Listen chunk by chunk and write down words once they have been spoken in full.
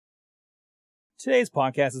Today's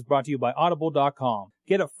podcast is brought to you by Audible.com.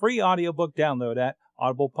 Get a free audiobook download at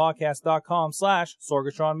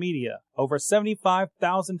audiblepodcast.com/Sorgatron Media. Over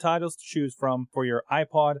 75,000 titles to choose from for your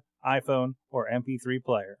iPod, iPhone, or MP3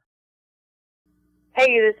 player.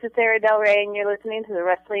 Hey, this is Sarah Del Rey, and you're listening to the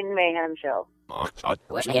Wrestling Mayhem Show.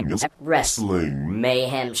 Wrestling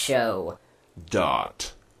Mayhem Show.com.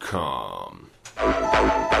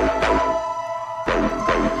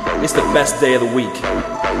 It's the best day of the week.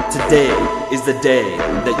 Today is the day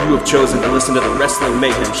that you have chosen to listen to the Wrestling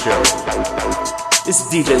Mayhem Show. This is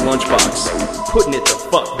DJ Lunchbox, putting it the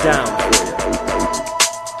fuck down for you.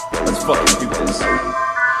 Let's fucking do this.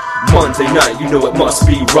 Monday night, you know it must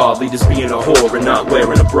be Raw. Leaders being a whore and not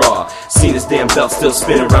wearing a bra. Seeing his damn belt still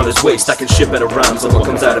spinning around his waist. I can shit better rhymes on what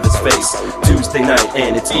comes out of his face. Tuesday night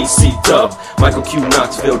and it's EC Dub. Michael Q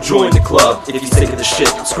Knoxville join the club. If you're sick of the shit,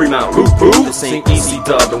 scream out boo boo. This ain't EC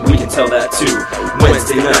Dub and we can tell that too.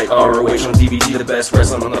 Wednesday night, ROH on DVD. The best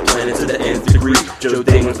wrestling on the planet to the nth degree. Joe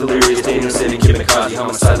Damon's delirious, Daniel City, Kid McCarthy,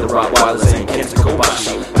 Homicide, the Rottweilers, and Kenta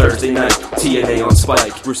Kobashi. Thursday night, TNA on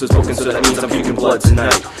Spike. Bruce is spoken, so that means I'm puking blood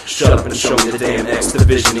tonight. Shut up and show me the damn X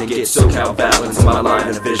Division and get SoCal balance in my line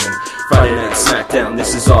of vision. Friday night SmackDown,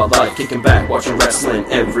 this is all life. Kicking back, watching wrestling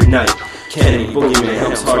every night. Kenny, Boogeyman,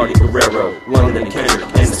 Helms, Hardy, Guerrero, London, Kendrick,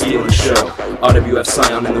 and stealing the show. RWF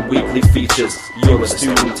Scion in the weekly features. You're a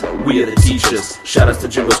student, we are the teachers. Shout outs to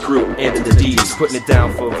Jimbo's crew and to the D's, putting it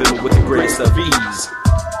down for Vim with the greatest of ease.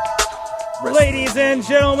 Ladies and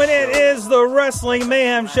gentlemen, it is the Wrestling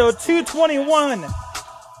Mayhem Show 221.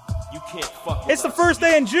 It's the first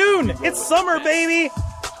day in June. It's summer, baby.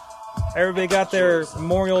 Everybody got their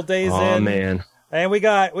Memorial Days in. Oh man! And we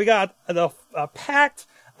got a packed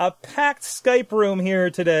Skype room here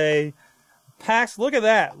today. Packed. Look at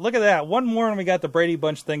that. Look at that. One morning we got the Brady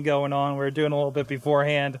Bunch thing going on. We were doing a little bit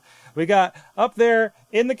beforehand. We got up there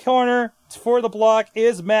in the corner for the block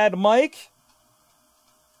is Mad Mike.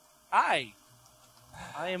 I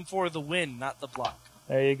am for the win, not the block.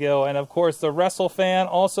 There you go. And, of course, the Wrestle Fan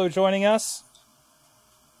also joining us.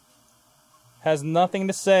 Has nothing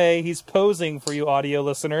to say. He's posing for you audio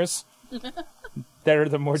listeners. That are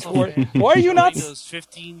the more... Why are you not... Those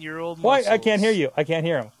 15-year-old Why? I can't hear you. I can't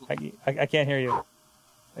hear him. I can't hear you.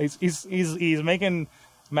 He's making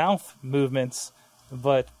mouth movements,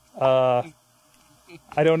 but I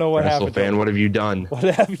don't know what happened. Wrestle Fan, what have you done? What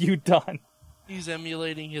have you done? He's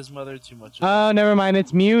emulating his mother too much. Oh, never mind.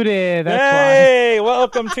 It's muted. That's hey,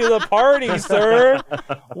 welcome to the party, sir.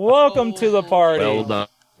 Welcome to the party. Well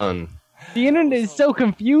done. The internet is so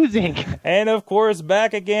confusing. And, of course,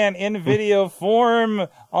 back again in video form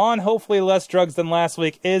on hopefully less drugs than last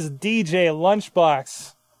week is DJ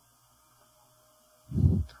Lunchbox.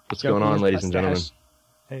 What's going on, ladies and gentlemen?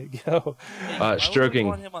 There you go.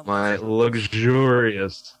 Stroking my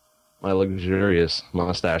luxurious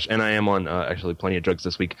mustache, and I am on actually plenty of drugs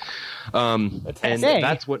this week, and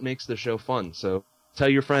that's what makes the show fun. So tell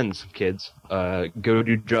your friends, kids, go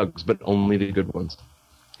do drugs, but only the good ones,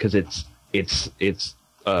 because it's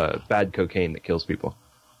bad cocaine that kills people.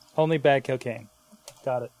 Only bad cocaine.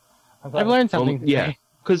 Got it. I've learned something today. Yeah,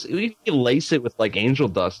 because if you lace it with like angel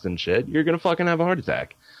dust and shit, you're gonna fucking have a heart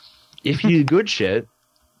attack. If you do good shit,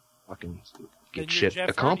 fucking get shit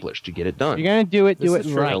accomplished. You get it done. You're gonna do it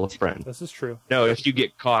right. Friend. This is true. No, if you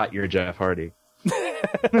get caught, you're Jeff Hardy.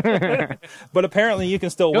 But apparently you can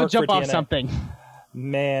still work for TNA. Go jump off something.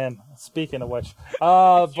 Man, speaking of which,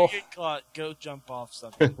 if you get caught, go jump off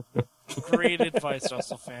something. Great advice,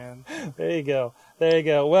 Russell Fan. There you go. There you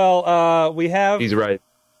go. Well, we have. He's right.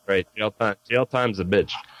 Right. Jail time's a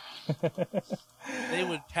bitch. They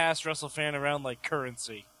would pass Russell Fan around like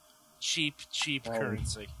currency. Cheap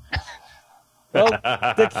currency. Well,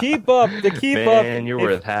 to keep up, Man, you're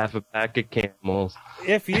worth half a pack of Camels.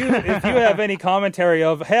 If you have any commentary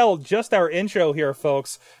of hell, just our intro here,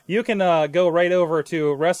 folks, you can go right over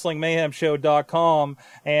to WrestlingMayhemShow.com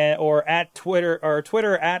or at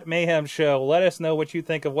Twitter at Mayhem Show. Let us know what you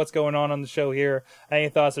think of what's going on the show here. Any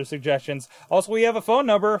thoughts or suggestions? Also, we have a phone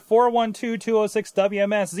number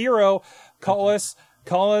 412-206-WMS0. Call us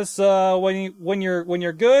when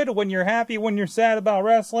you're good, when you're happy, when you're sad about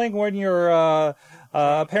wrestling, when you're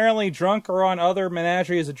apparently drunk or on other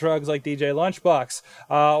menageries of drugs like DJ Lunchbox,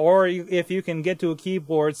 or if you can get to a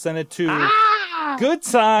keyboard, send it to good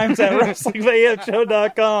times at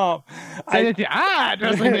WrestlingMayhemShow.com.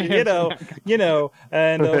 You know,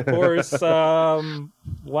 and of course,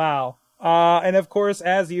 wow. And of course,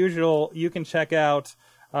 as usual, you can check out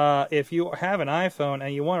if you have an iPhone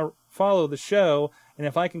and you want to follow the show And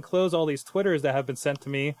if I can close all these Twitters that have been sent to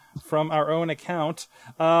me from our own account,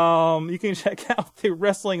 you can check out the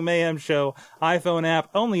Wrestling Mayhem Show iPhone app,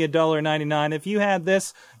 only $1.99. If you had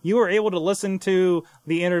this, you were able to listen to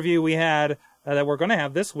the interview we had that we're going to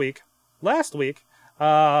have last week,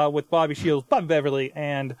 with Bobby Shields, Bob Beverly,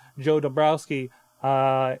 and Joe Dombrowski,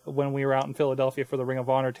 when we were out in Philadelphia for the Ring of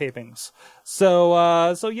Honor tapings.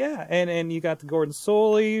 So yeah, and you got the Gordon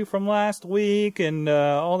Soley from last week, and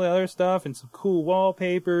all the other stuff, and some cool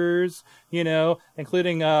wallpapers,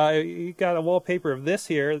 including you got a wallpaper of this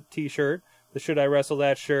here t-shirt, the Should I Wrestle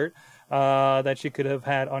That shirt, that you could have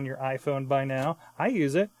had on your iPhone by now. I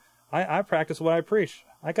use it. I practice what I preach.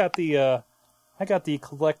 I got the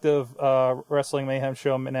collective Wrestling Mayhem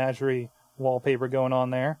Show menagerie wallpaper going on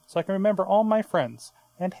there, so I can remember all my friends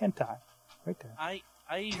and hentai. Right there. I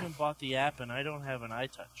even bought the app, and I don't have an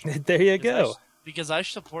iTouch. There you go. Because I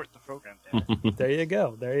support the program. Damn it. There you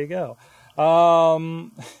go.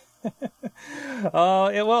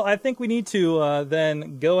 Well, I think we need to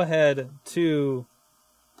then go ahead to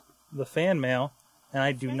the fan mail, and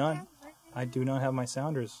I do not have my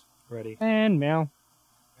sounders ready. Fan mail.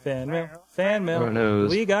 Fan mail.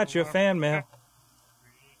 We got your fan mail.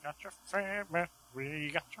 We got your fan mail. We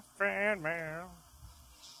got your fan mail.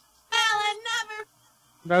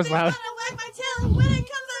 That was loud.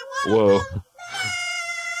 Whoa.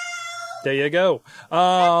 There you go.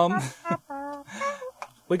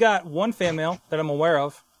 We got one fan mail that I'm aware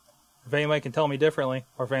of. If anybody can tell me differently,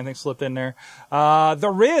 or if anything slipped in there.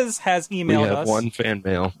 The Riz has emailed us. One fan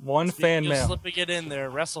mail. Slipping it in there,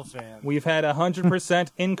 WrestleFan. We've had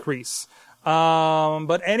 100% increase.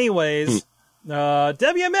 But anyways,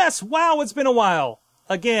 WMS, wow, it's been a while.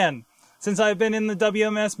 Again, since I've been in the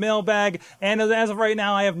WMS mailbag, and as of right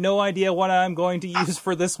now, I have no idea what I'm going to use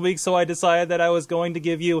for this week, so I decided that I was going to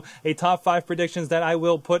give you a top 5 predictions that I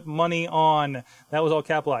will put money on. That was all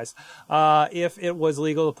capitalized. If it was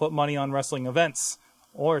legal to put money on wrestling events.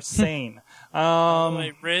 Or sane.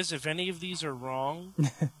 Wait, Riz, if any of these are wrong,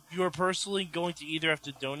 you are personally going to either have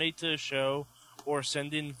to donate to the show or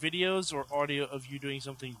send in videos or audio of you doing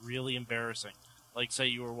something really embarrassing. Like, say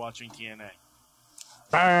you were watching TNA.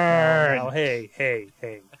 Burn! Oh, hey.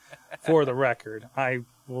 For the record,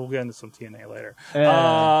 we'll get into some TNA later.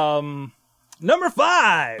 Number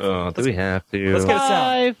 5! Oh, do we have to? Let's get it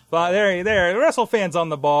sound. There. The WrestleFan's on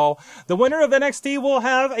the ball. The winner of NXT will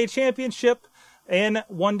have a championship in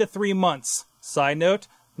 1 to 3 months. Side note,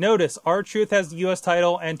 notice, R-Truth has the U.S.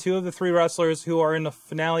 title, and 2 of the 3 wrestlers who are in the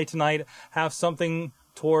finale tonight have something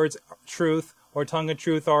towards Truth, or Tongue of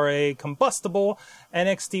Truth, are a combustible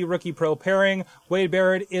NXT Rookie Pro pairing. Wade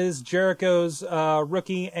Barrett is Jericho's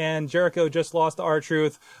rookie, and Jericho just lost to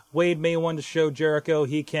R-Truth. Wade may want to show Jericho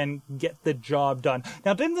he can get the job done.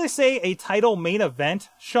 Now, didn't they say a title main event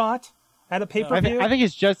shot at a pay-per-view? I think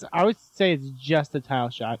it's just, I would say it's just a title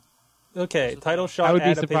shot. Okay, title shot. I would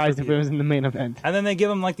be surprised if it was in the main event. And then they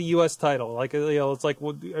give him like the U.S. title, like it's like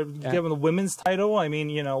give him the women's title. I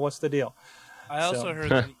mean, what's the deal? I also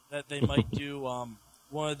heard that they might do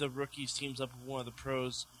one of the rookies teams up with one of the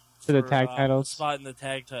pros for the tag titles, spot in the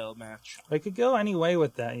tag title match. They could go any way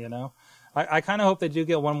with that, I kind of hope they do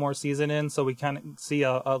get one more season in, so we kind of see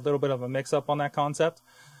a little bit of a mix up on that concept.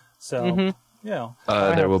 So,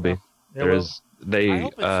 there will be. They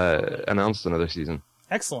announced another season.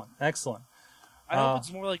 Excellent. I hope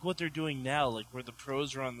it's more like what they're doing now, like where the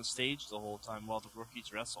pros are on the stage the whole time while the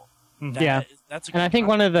rookies wrestle. That's a good I think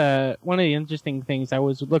one of the interesting things, I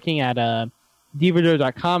was looking at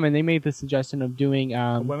Divadoor.com, and they made the suggestion of doing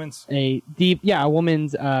women's a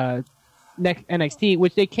women's next NXT,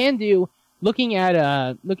 which they can do. Looking at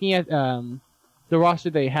the roster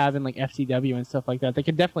they have in like FCW and stuff like that, they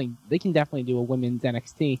can definitely do a women's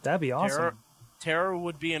NXT. That'd be awesome. Tara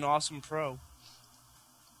would be an awesome pro.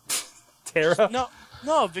 Tara?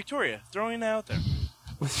 No, Victoria. Throwing that out there.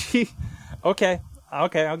 Okay,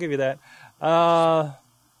 I'll give you that.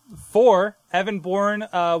 4, Evan Bourne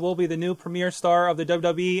will be the new premier star of the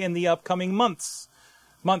WWE in the upcoming months.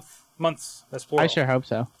 Months. That's plural. I sure hope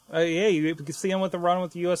so. You can see him with the run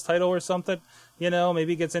with the U.S. title or something.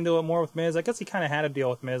 Maybe he gets into it more with Miz. I guess he kind of had a deal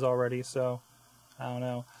with Miz already, so I don't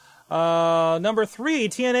know. Number 3,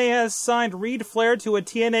 TNA has signed Reid Flair to a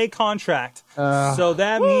TNA contract. So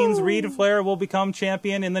that means Reid Flair will become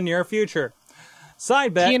champion in the near future.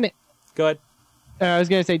 Side bet. TNA. Go ahead. I was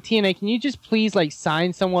going to say, TNA, can you just please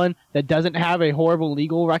sign someone that doesn't have a horrible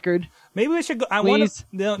legal record? Maybe we should go. They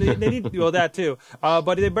need to do that too.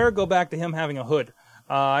 But they better go back to him having a hood.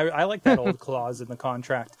 I like that old clause in the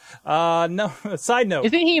contract. No. Side note.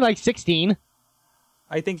 Isn't he 16?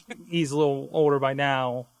 I think he's a little older by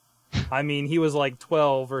now. I mean, he was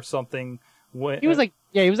 12 or something He was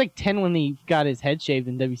he was like 10 when he got his head shaved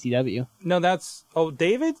in WCW. No, that's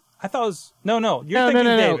David. I thought it was no. You're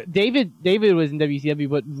thinking David. David was in WCW,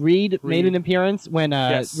 but Reed made an appearance when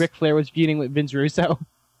Ric Flair was feuding with Vince Russo.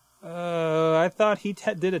 I thought he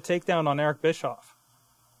did a takedown on Eric Bischoff.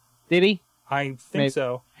 Did he? I think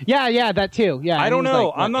so. Yeah, that too. Yeah, I don't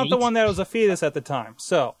know. I'm not the one that was a fetus at the time.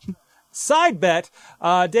 So, side bet: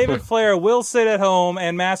 David Flair will sit at home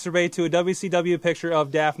and masturbate to a WCW picture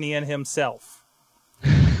of Daphne and himself.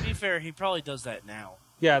 To be fair, he probably does that now.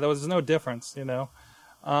 Yeah, there was no difference, you know.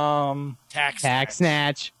 Tax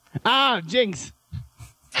snatch. Ah, jinx.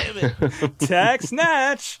 Damn it. Tax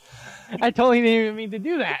snatch. I totally didn't even mean to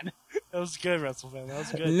do that. That was good, WrestleFan. That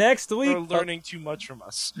was good. Next week, we're learning too much from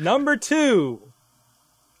us. Number 2.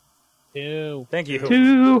 2. Thank you.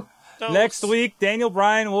 2. Next week, Daniel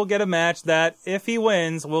Bryan will get a match that, if he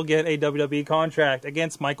wins, will get a WWE contract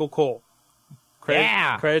against Michael Cole.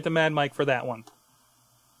 Credit to Mad Mike for that one.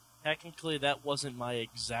 Technically, that wasn't my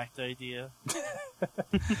exact idea.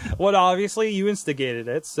 Well, obviously, you instigated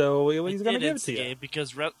it, so he's going to give it to you.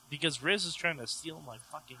 Because Riz is trying to steal my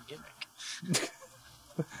fucking gimmick.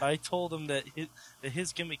 I told him that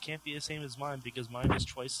his gimmick can't be the same as mine because mine is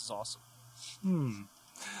twice as awesome.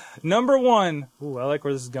 Number 1. Ooh, I like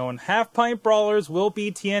where this is going. Half Pint Brawlers will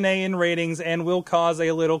beat TNA in ratings and will cause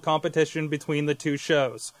a little competition between the two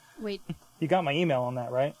shows. Wait. You got my email on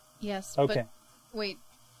that, right? Yes. Okay. But wait.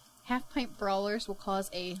 Half Pint Brawlers will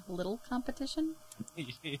cause a little competition?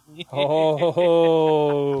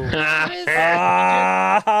 Oh.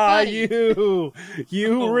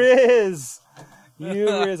 You Riz.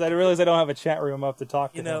 You Riz. I realize I don't have a chat room up to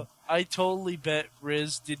talk to him. I totally bet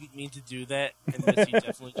Riz didn't mean to do that, and Missy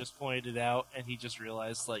definitely just pointed it out, and he just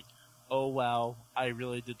realized, like, oh wow, I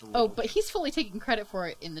really did the little. Oh, but he's fully taking credit for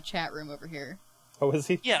it in the chat room over here. Oh, is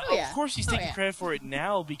he? Yeah, of course he's taking credit for it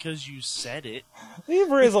now because you said it.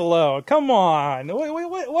 Leave Riz alone. Come on.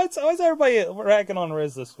 Wait, what's everybody ragging on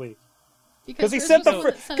Riz this week? Because he sent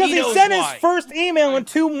his first email in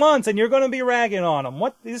 2 months, and you're going to be ragging on him.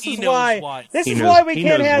 This is why we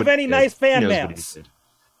can't have any nice fan mails.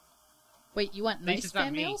 Wait, you want nice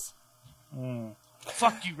fan mails?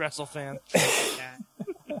 Fuck you, WrestleFan.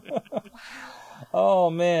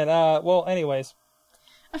 Oh man. Well, anyways.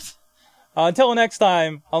 Until next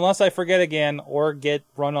time, unless I forget again or get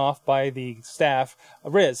run off by the staff,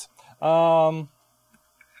 Riz. Way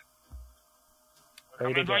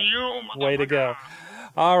to go.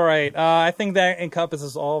 All right. I think that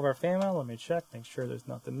encompasses all of our fan mail. Let me check. Make sure there's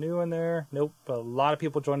nothing new in there. Nope. A lot of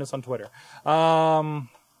people joined us on Twitter. Hooray.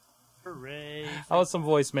 How about some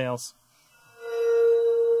voicemails?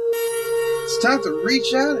 It's time to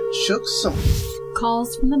reach out and shook some.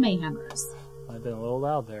 Calls from the Mayhemers. I've been a little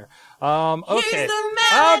loud there. Okay.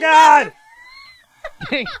 Oh, God!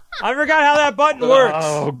 I forgot how that button works.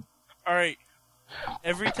 All right.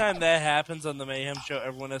 Every time that happens on the Mayhem show,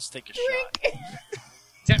 everyone has to take a shot.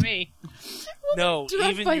 To me. No,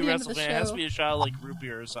 even you, WrestleFan, it has to be a shot of, like, root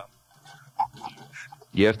beer or something.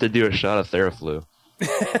 You have to do a shot of Theraflu.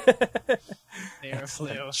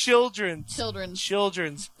 Children's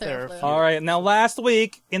Theraflu. All right. Now, last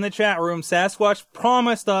week in the chat room, Sasquatch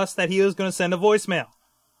promised us that he was going to send a voicemail.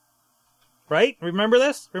 Right? Remember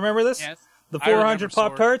this? Yes. The 400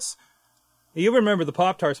 Pop-Tarts? You remember the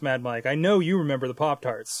Pop-Tarts, Mad Mike. I know you remember the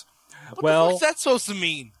Pop-Tarts. What the fuck's that supposed to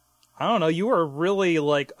mean? I don't know. You were really,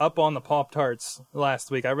 like, up on the Pop-Tarts last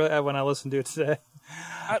week. When I listened to it today.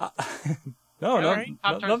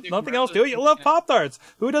 Nothing else. Do you love Pop-Tarts?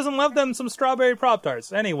 Who doesn't love them some strawberry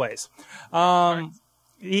Pop-Tarts? Anyways,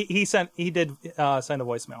 he did send a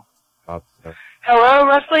voicemail. Hello,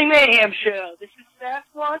 Wrestling Mayhem Show. This is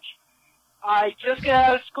Sasquatch. I just got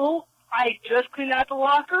out of school. I just cleaned out the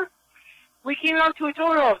locker. We came out to a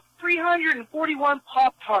total of 341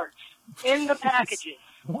 Pop-Tarts in the packages.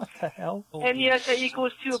 What the hell? And yes, that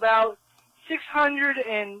equals to about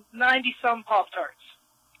 690 some Pop-Tarts.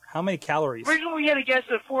 How many calories? Originally, we had a guess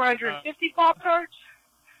of 450 Pop-Tarts,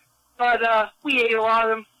 but we ate a lot of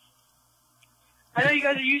them. I know you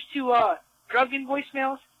guys are used to drug-in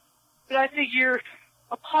voicemails, but I figure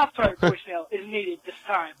a Pop-Tart voicemail is needed this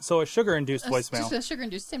time. So a sugar-induced voicemail. Just a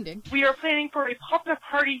sugar-induced same day. We are planning for a Pop-Tart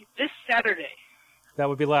party this Saturday. That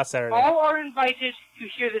would be last Saturday. All are invited to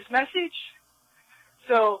hear this message,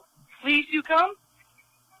 so please do come,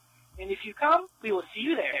 and if you come, we will see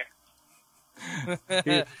you there.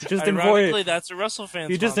 Ironically, that's a WrestleFan.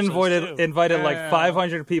 You just invited like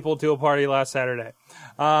 500 people to a party last Saturday.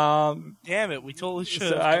 Damn it, we totally should.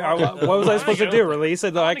 So what was I supposed to do? Release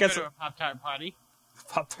it? I guess go to a Pop-Tart party.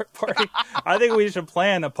 Pop-Tart party. I think we should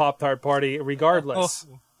plan a Pop-Tart party regardless.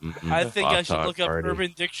 I think I should look up Party.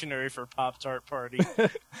 Urban Dictionary for Pop-Tart Party.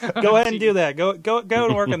 Go ahead and do that. Go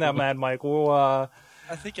and work on that, Mad Mike. We'll, I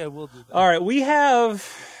think I will do that. all right, we have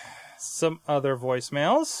some other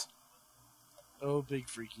voicemails. Oh, Big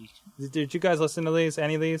Freaky. Did you guys listen to these?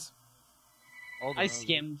 Any of these? I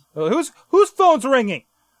skimmed. Whose phone's ringing?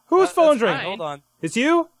 Whose phone's ringing? Hold on. It's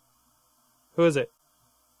you? Who is it?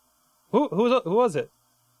 Who was it?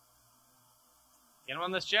 Get him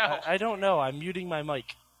on this show. I don't know. I'm muting my mic.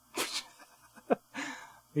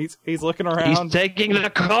 He's looking around. He's taking the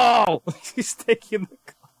call. He's taking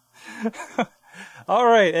the call. All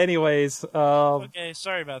right. Anyways. Okay.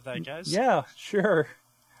 Sorry about that, guys. Yeah. Sure.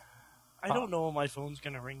 I don't know when my phone's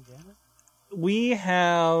gonna ring. Damn it. We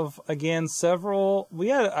have again several.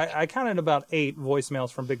 I counted about 8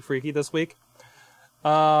 voicemails from Big Freaky this week.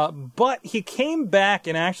 But he came back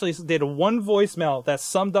and actually did one voicemail that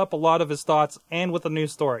summed up a lot of his thoughts and with a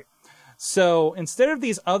news story. So instead of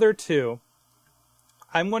these other 2,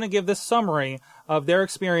 I'm going to give this summary of their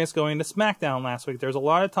experience going to SmackDown last week. There's a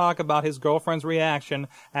lot of talk about his girlfriend's reaction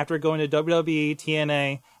after going to WWE,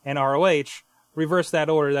 TNA, and ROH. Reverse that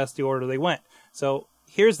order. That's the order they went. So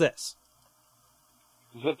here's this.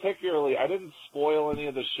 Particularly, I didn't spoil any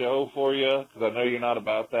of the show for you because I know you're not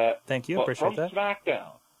about that. Thank you. But Appreciate that. from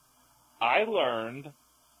SmackDown, I learned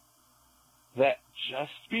that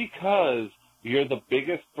just because you're the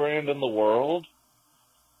biggest brand in the world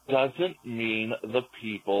doesn't mean the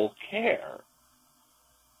people care.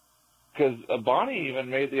 Because Bonnie even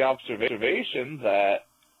made the observation that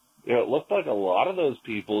it looked like a lot of those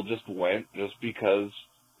people just went just because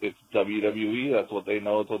it's WWE, that's what they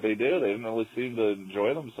know, it's what they do. They didn't really seem to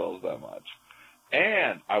enjoy themselves that much.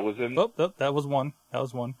 And I was in... Oh, that was one.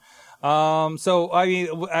 So, I mean,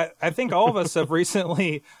 I think all of us have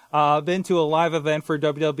recently been to a live event for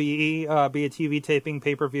WWE, be it TV taping,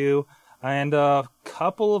 pay-per-view, and a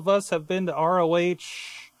couple of us have been to ROH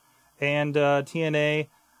and TNA,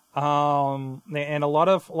 and a lot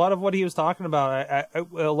of what he was talking about,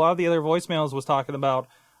 a lot of the other voicemails was talking about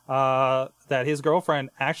that his girlfriend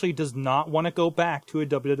actually does not want to go back to a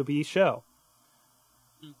WWE show.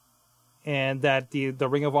 And that the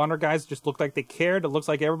Ring of Honor guys just looked like they cared. It looks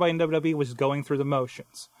like everybody in WWE was going through the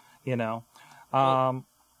motions, you know. Does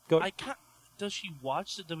she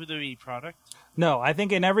watch the WWE product? No, I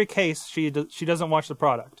think in every case she doesn't watch the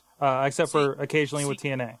product, except for occasionally with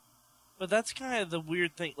TNA. But that's kind of the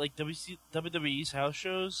weird thing. Like WWE's house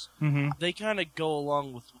shows, they kind of go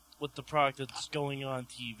along with the product that's going on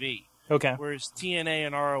TV. Okay. Whereas TNA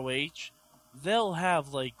and ROH, they'll have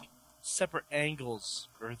like separate angles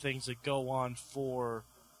or things that go on for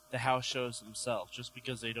the house shows themselves, just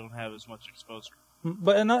because they don't have as much exposure.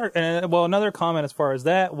 But another comment as far as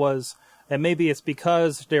that was, and maybe it's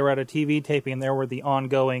because they were at a TV taping and there were the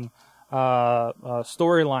ongoing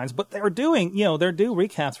storylines, but they're doing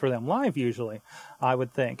recaps for them live usually, I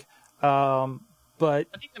would think. But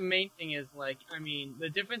I think the main thing is, like, I mean, the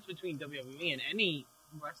difference between WWE and any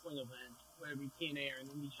wrestling event, whether it be TNA or an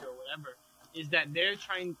indie show or whatever, is that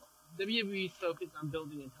WWE's focused on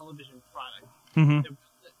building a television product.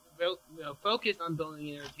 They're focused on building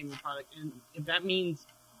an entertainment product, and if that means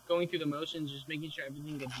going through the motions, just making sure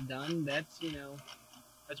everything gets done, that's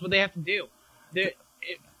what they have to do.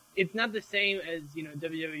 It's not the same as,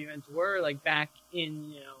 WWE events were, like, back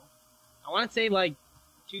in, I want to say, like,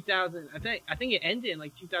 2000, I think it ended in,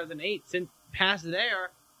 like, 2008. Since past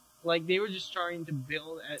there, like, they were just trying to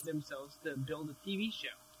build themselves to build a TV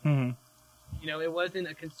show. It wasn't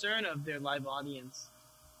a concern of their live audience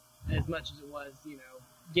as much as it was,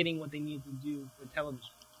 getting what they needed to do for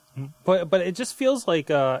television. But it just feels like,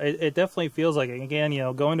 it definitely feels like, again,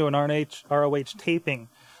 going to an ROH taping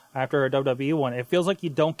after a WWE one, it feels like you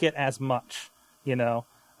don't get as much,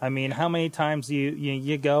 I mean, how many times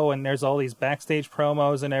you go and there's all these backstage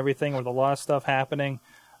promos and everything with a lot of stuff happening,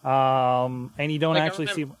 and you don't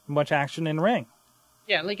see much action in ring.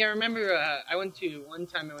 Yeah, like I remember one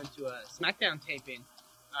time I went to a SmackDown taping,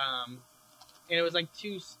 and it was like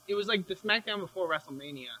the SmackDown before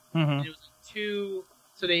WrestleMania. And it was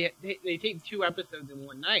so they taped 2 episodes in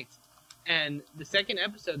one night. And the second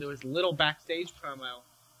episode, there was a little backstage promo.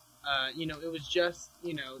 It was just,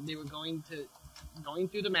 they were going through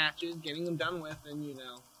the matches, getting them done with, and,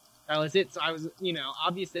 that was it. So I was,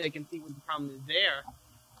 obviously I can see what the problem is there,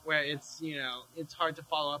 where it's, it's hard to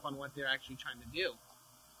follow up on what they're actually trying to do.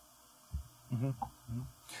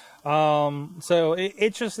 So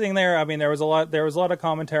interesting there. I mean, there was a lot of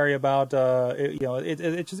commentary about,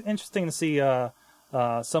 it's just interesting to see,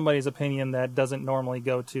 somebody's opinion that doesn't normally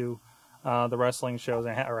go to, the wrestling shows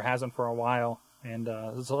or hasn't for a while. And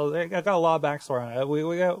so I got a lot of backstory on it.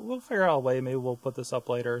 We'll figure out a way. Maybe we'll put this up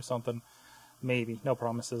later or something. Maybe. No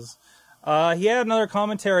promises. He had another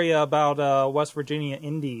commentary about West Virginia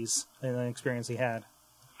Indies and an experience he had.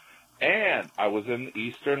 And I was in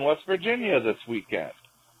eastern West Virginia this weekend.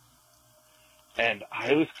 And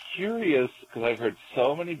I was curious because I've heard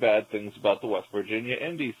so many bad things about the West Virginia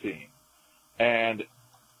indie scene. And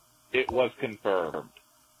it was confirmed.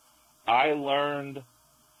 I learned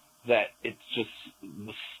that it's just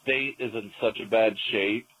the state is in such a bad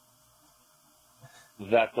shape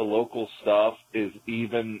that the local stuff is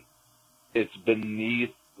it's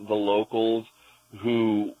beneath the locals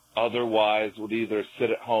who otherwise would either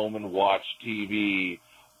sit at home and watch TV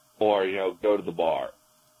or, go to the bar.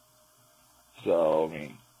 So, I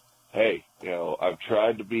mean, hey, I've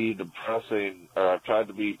tried to be depressing, or I've tried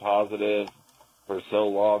to be positive for so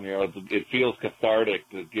long, it feels cathartic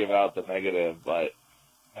to give out the negative, but,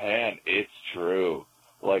 man, it's true.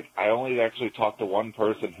 Like, I only actually talked to one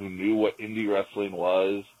person who knew what indie wrestling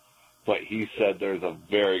was, but he said there's a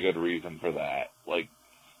very good reason for that. Like,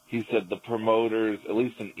 he said the promoters, at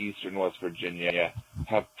least in eastern West Virginia,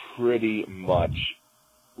 have pretty much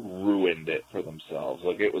ruined it for themselves.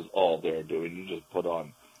 Like, it was all they're doing. You just put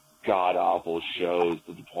on god-awful shows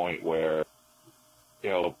to the point where,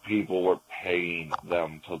 people were paying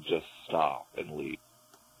them to just stop and leave.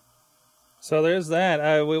 So there's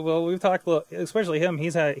that. We've talked, especially him.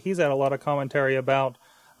 He's had a lot of commentary about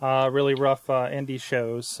really rough indie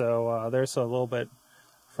shows. So there's a little bit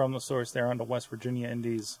from the source there on the West Virginia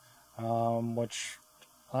Indies, which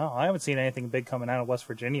I haven't seen anything big coming out of West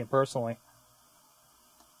Virginia personally,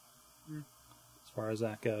 as far as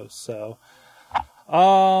that goes. So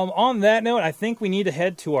on that note, I think we need to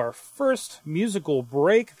head to our first musical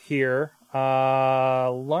break here.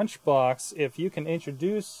 Lunchbox, if you can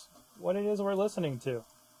introduce what it is we're listening to.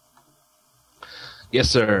 Yes,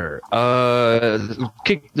 sir.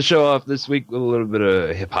 Kick the show off this week with a little bit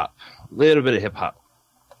of hip-hop. I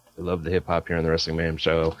love the hip-hop here on the Wrestling Mayhem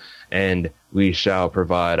Show. And we shall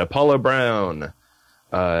provide Apollo Brown.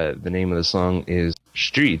 The name of the song is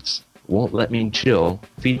Streets Won't Let Me Chill,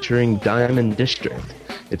 featuring Diamond District.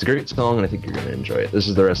 It's a great song, and I think you're going to enjoy it. This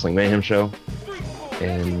is the Wrestling Mayhem Show.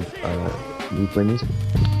 And we play music.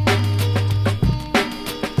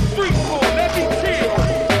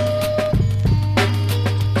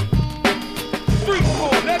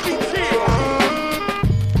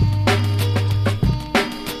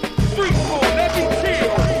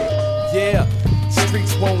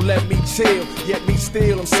 Let me chill, yet me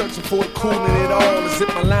still, I'm searching for it, cooling it all. As if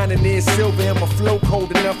my lining is silver and my flow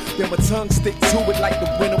cold enough, then my tongue stick to it like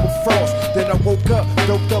the winter with frost. Then I woke up,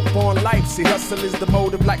 doped up on life. See, hustle is the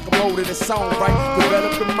motive, like a motor that's on right.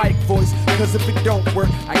 Develop the mic voice, cause if it don't work,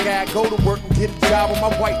 I gotta go to work and get a job with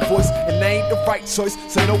my white voice. And they ain't the right choice,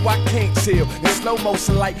 so no, I can't chill. In slow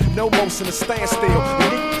motion, like no motion, a standstill.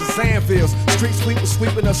 And the Zanvilles, street sweeper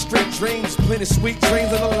sweeping up street dreams, plenty sweet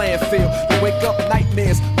dreams in the landfill. They wake up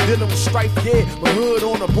nightmares, dealing with strife, yeah. My hood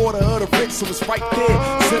on the border of the rich, so it's right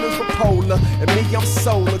there. Sinners for polar, and me, I'm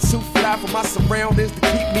solar. Too fly for my surroundings to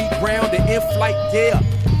keep me grounded in flight, yeah.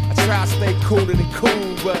 I try to stay cooler than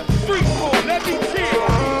cool, but free fall, let me chill.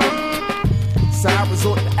 So I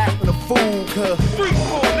resort to acting a fool, cause free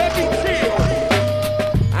fall, let me chill.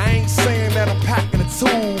 I ain't saying that I'm packing a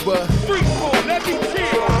tool, but free fall, let me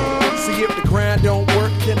chill. See if the grind don't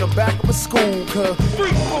work, then I'm back at my school, cause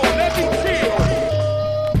free fall, let me chill.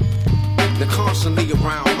 They're constantly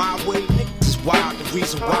around my way, niggas is wild, the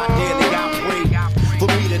reason why daily I wait. For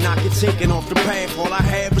me to not get taken off the path, all I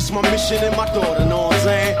have is my mission and my daughter, know what I'm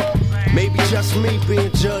saying? Maybe just me being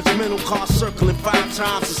judgmental, car circling 5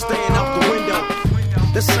 times and staying out the window.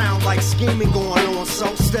 That sound like scheming going on, so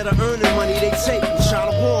instead of earning money, they take and try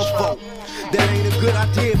to warn folk. That ain't a good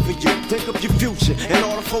idea for you. Think of your future and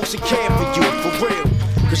all the folks that care for you, for real.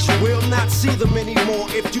 Cause you will not see them anymore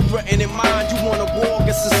if you threaten in mind you want a war,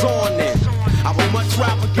 guess it's on then. I would much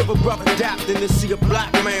rather give a brother dap than to see a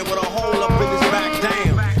black man with a hole up in his back,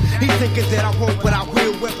 damn. He thinking that I won't, but I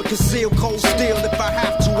will. Weapon conceal, cold steel. If I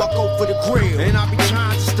have to, I'll go for the grill. And I be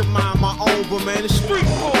trying just to mind my own, but man, it's street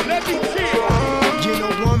ball, let me chill. You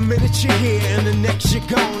know, 1 minute you're here and the next you're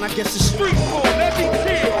gone. I guess it's street ball, let me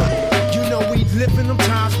chill. You know we live in them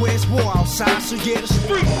times where it's war outside, so yeah, the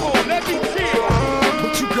street ball, let me chill.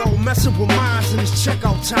 But you go messing with minds in this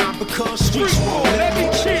checkout time because street ball, let me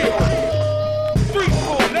chill. Street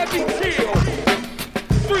ball, let me chill.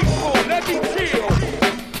 Street ball, let me chill.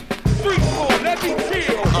 Street ball, let me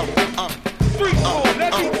chill. Street ball,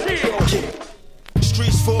 let me chill.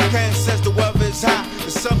 Streets forecast says the weather is hot.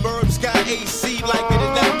 The suburbs got AC like it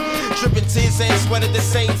or not. Dripping tears and sweat at the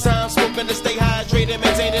same time. Smoking to stay high way to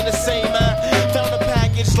maintain the same mind. Found a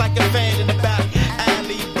package like a fan in the back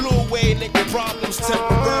alley. Blew away nigga problems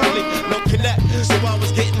temporarily. No connect, so I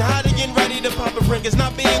was getting hot and getting ready to pop a ring. Cause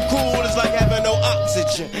not being cool is like having no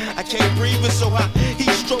oxygen. I can't breathe, it's so hot.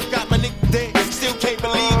 Heat stroke got my nigga dead. Still can't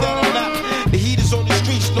believe that or not. The heat is on the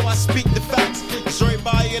streets, know I speak the facts. Cause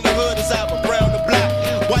everybody in the hood is out of brown and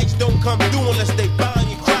black. Whites don't come through unless they buying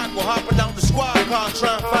you crack or hopping out the squad car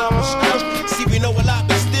trying to find my house. See, we know a lot,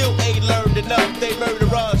 but still ain't learned enough. They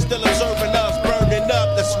murder us, still observing us, burning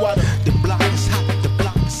up. That's why the block is hot, the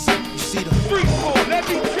block is hot. You see the free fall, let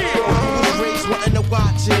me chill. I was raised wanting to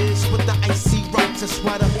watch it with the icy rocks. That's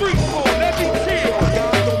why the free fall, let me chill.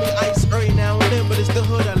 God throw me ice every now and then, but it's the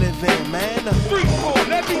hood I live in, man. The free fall,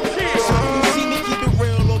 let me chill. So you see me keep it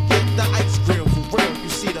real or get the ice grill for real. You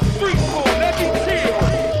see the free fall, let me chill.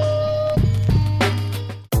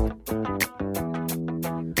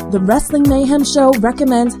 The Wrestling Mayhem Show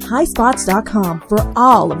recommends HighSpots.com for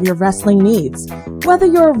all of your wrestling needs. Whether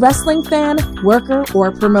you're a wrestling fan, worker,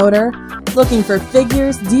 or promoter, looking for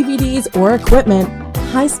figures, DVDs, or equipment,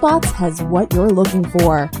 HighSpots has what you're looking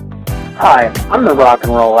for. Hi, I'm the rock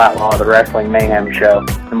and roll outlaw of the Wrestling Mayhem Show,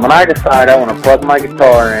 and when I decide I want to plug my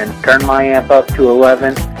guitar in, turn my amp up to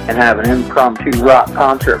 11, and have an impromptu rock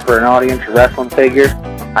concert for an audience of wrestling figures,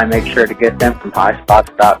 I make sure to get them from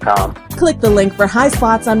HighSpots.com. Click the link for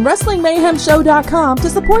HighSpots on WrestlingMayhemShow.com to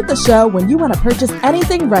support the show when you want to purchase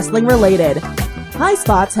anything wrestling related.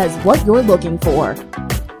 HighSpots has what you're looking for. Hey,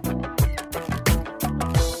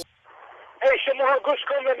 Shamaha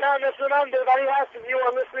Gushko Madnan Nessanam, Devani Hassan, you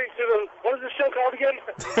are listening to the, what is the show called again?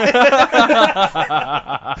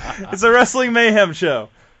 It's a Wrestling Mayhem Show.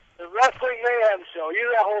 The Wrestling Mayhem Show.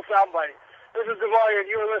 Use that whole soundbite. This is Devani, and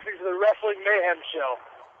you are listening to the Wrestling Mayhem Show.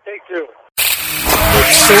 Take two.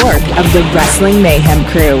 Sword of the Wrestling Mayhem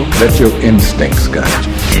crew. Let your instincts guide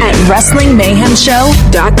you. At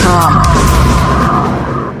WrestlingMayhemShow.com.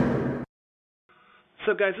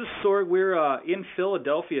 So guys, this is Sorg. We're in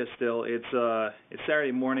Philadelphia still. It's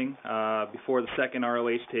Saturday morning before the second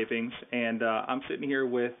ROH tapings, and I'm sitting here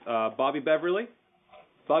with Bobby Beverly,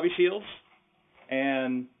 Bobby Shields,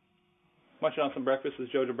 and munching on some breakfast is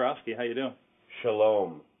Joe Dabrowski. How you doing?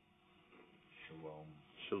 Shalom.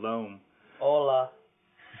 Shalom. Hola.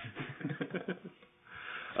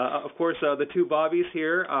 Of course, the two Bobbies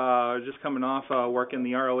here, just coming off working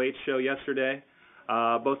the ROH show yesterday.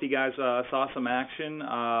 Both of you guys saw some action.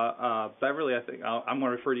 Beverly, I think I'm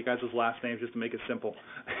going to refer to you guys as last names just to make it simple.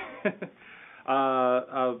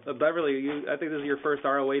 Beverly, I think this is your first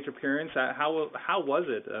ROH appearance. How was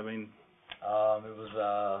it? I mean,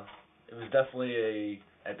 it was definitely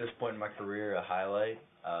at this point in my career a highlight.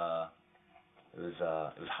 It was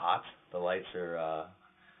hot. The lights are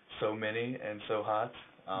so many and so hot.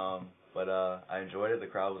 But I enjoyed it. The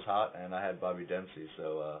crowd was hot, and I had Bobby Dempsey,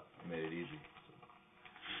 so it made it easy.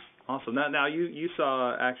 Awesome. Now you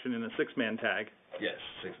saw action in a six-man tag. Yes,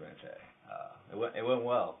 six-man tag. It went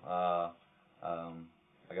well. I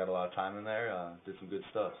got a lot of time in there. Did some good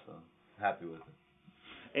stuff, so I'm happy with it.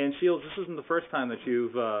 And Shields, this isn't the first time that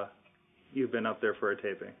you've been up there for a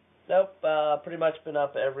taping. Nope, pretty much been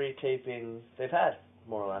up every taping they've had,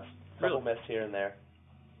 more or less. Couple missed here and there,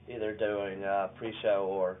 either doing pre-show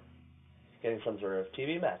or getting some sort of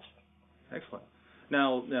TV match. Excellent.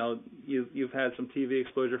 Now you've had some TV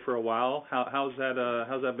exposure for a while. How's that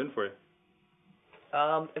been for you?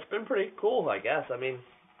 It's been pretty cool, I guess. I mean,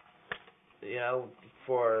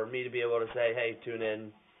 for me to be able to say, hey, tune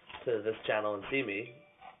in to this channel and see me,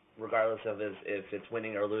 regardless of if it's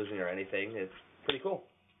winning or losing or anything, it's pretty cool.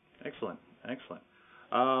 Excellent.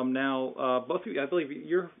 Now, both of you, I believe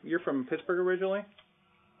you're from Pittsburgh originally?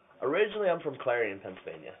 Originally, I'm from Clarion,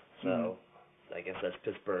 Pennsylvania. So, I guess that's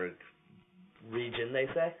Pittsburgh region, they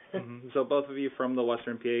say. So both of you from the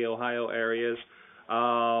Western PA, Ohio areas.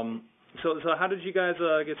 So how did you guys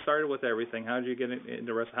get started with everything? How did you get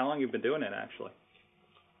into wrestling? How long have you been doing it, actually?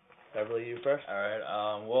 Beverly, you first. All right.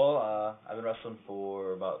 I've been wrestling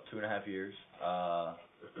for about 2.5 years.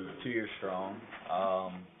 2 years strong.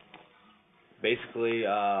 Basically,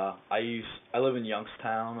 I live in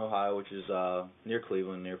Youngstown, Ohio, which is near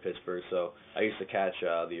Cleveland, near Pittsburgh. So I used to catch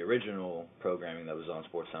the original programming that was on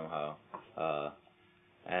Sportstime Ohio,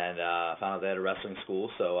 and found out they had a wrestling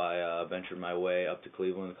school. So I ventured my way up to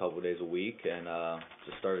Cleveland a couple of days a week and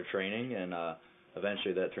just started training. And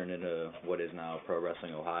eventually that turned into what is now Pro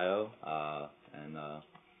Wrestling Ohio,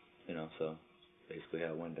 so basically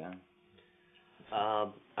how it went down.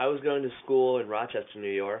 I was going to school in Rochester,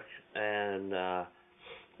 New York, and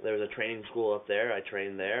there was a training school up there. I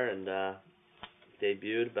trained there and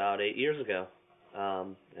debuted about 8 years ago,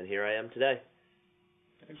 and here I am today.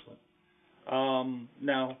 Excellent.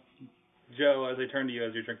 Now, Joe, as I turn to you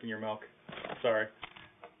as you're drinking your milk. Sorry.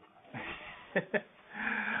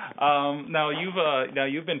 Now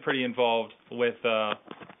you've been pretty involved with turn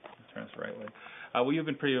this the right way. Well, you've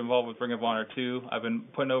been pretty involved with Ring of Honor too. I've been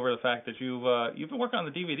putting over the fact that you've been working on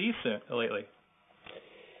the DVDs lately.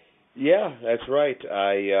 Yeah, that's right.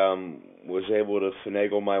 I was able to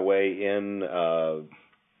finagle my way in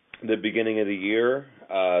the beginning of the year.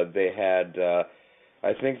 They had,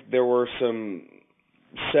 I think there were some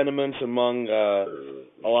sentiments among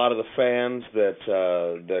a lot of the fans that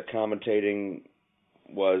the commentating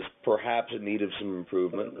was perhaps in need of some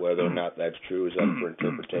improvement. Whether or not that's true is up for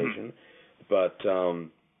interpretation. But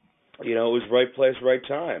it was right place, right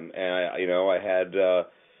time, and I had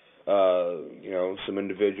some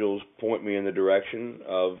individuals point me in the direction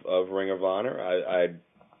of Ring of Honor. I'd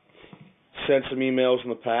sent some emails in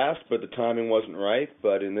the past, but the timing wasn't right.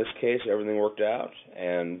 But in this case, everything worked out,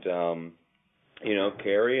 and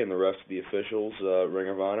Kerry and the rest of the officials, Ring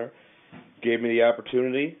of Honor, gave me the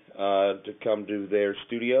opportunity to come to their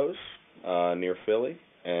studios near Philly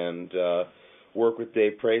and work with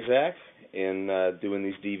Dave Prazak in doing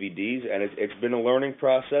these DVDs, and it's been a learning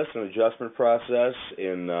process, an adjustment process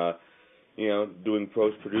in doing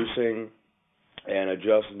post-producing and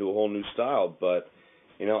adjusting to a whole new style. But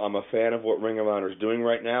I'm a fan of what Ring of Honor is doing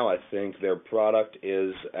right now. I think their product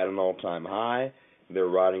is at an all-time high. They're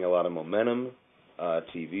riding a lot of momentum.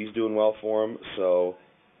 TV's doing well for them. So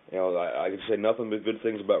I can say nothing but good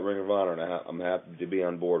things about Ring of Honor, and I'm happy to be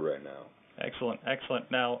on board right now. Excellent.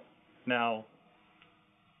 Now,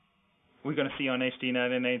 we're going to see you on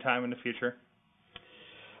HDNet in any time in the future?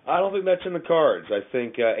 I don't think that's in the cards. I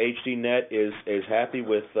think HDNet is happy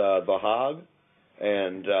with the Hog,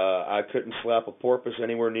 and I couldn't slap a porpoise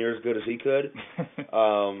anywhere near as good as he could.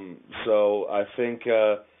 So I think,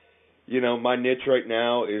 my niche right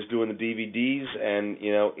now is doing the DVDs, and,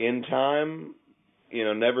 in time,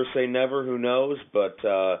 never say never, who knows, but,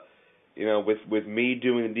 with me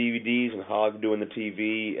doing the DVDs and Hog doing the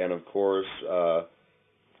TV, and, of course,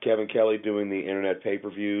 Kevin Kelly doing the internet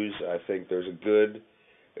pay-per-views, I think there's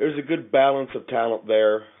a good balance of talent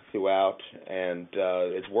there throughout, and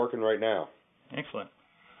it's working right now. Excellent.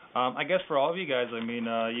 I guess for all of you guys,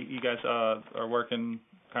 you guys are working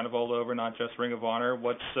kind of all over, not just Ring of Honor.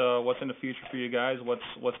 What's in the future for you guys?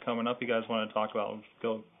 What's coming up? You guys want to talk about?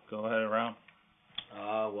 Go ahead and around.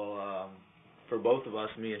 For both of us,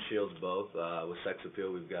 me and Shields both, with Sex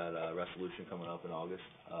Appeal, we've got Resolution coming up in August.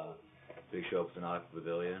 Big show up at the Nautica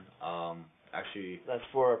Pavilion. Actually, that's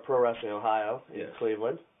for Pro Wrestling Ohio in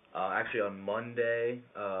Cleveland. Actually, on Monday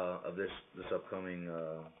of this upcoming,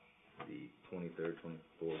 the 23rd,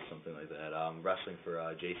 24th, something like that. Wrestling for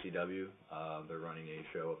JCW. They're running a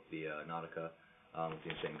show up the Nautica with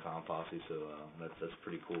the Insane Con Posse, so that's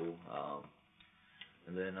pretty cool.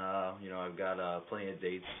 And then I've got plenty of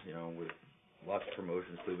dates, with lots of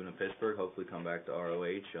promotions, Cleveland and Pittsburgh. Hopefully, come back to ROH,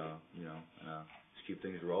 and just keep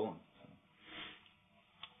things rolling.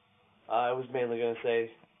 I was mainly going to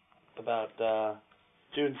say about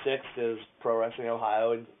June 6th is Pro Wrestling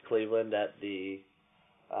Ohio in Cleveland at the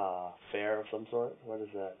fair of some sort. What is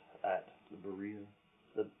that at? The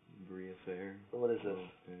Berea Fair. What is this?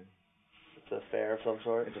 It's a fair of some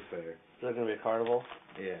sort? It's a fair. Is that going to be a carnival?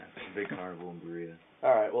 Yeah, it's a big carnival in Berea.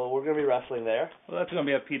 All right, well, we're going to be wrestling there. Well, that's going to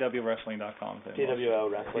be at pwwrestling.com.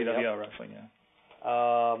 PWO Wrestling. PWO Wrestling, yeah.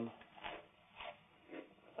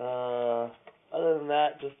 Other than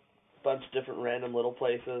that, just a bunch of different random little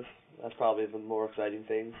places. That's probably the more exciting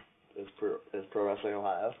thing is Pro Wrestling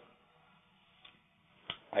Ohio.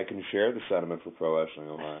 I can share the sentiment for Pro Wrestling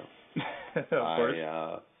Ohio. Of course.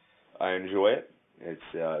 I enjoy it.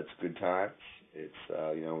 It's good times. It's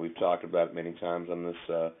we've talked about it many times on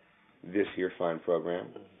this here fine program,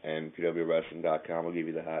 and PWWrestling.com will give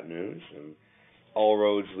you the hot news. And all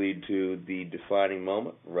roads lead to the defining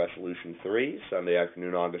moment, Resolution 3, Sunday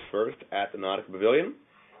afternoon, August 1st, at the Nautica Pavilion,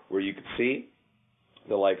 where you can see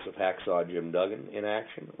the likes of Hacksaw Jim Duggan in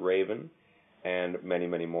action, Raven, and many,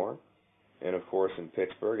 many more. And, of course, in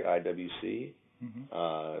Pittsburgh, IWC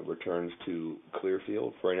returns to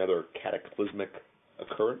Clearfield for another cataclysmic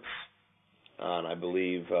occurrence on, I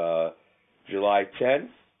believe, July 10th,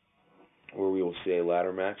 where we will see a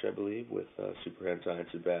ladder match, I believe, with Super Hentai and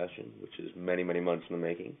Sebastian, which is many, many months in the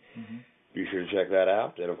making. Be sure to check that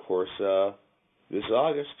out. And, of course, this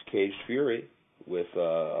August, Caged Fury, with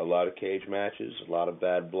a lot of cage matches, a lot of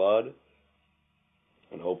bad blood,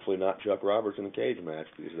 and hopefully not Chuck Roberts in a cage match,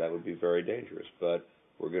 because that would be very dangerous. But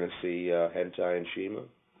we're going to see Hentai and Shima,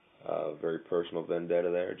 very personal vendetta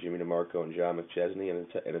there. Jimmy DeMarco and John McChesney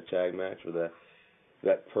in a tag match with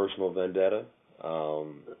that personal vendetta.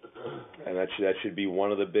 And that should be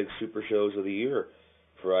one of the big super shows of the year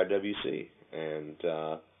for IWC. And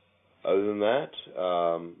other than that,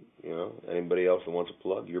 anybody else that wants to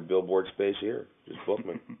plug your billboard space here, just book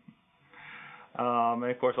me. And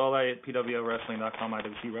of course, all that at pwwrestling.com,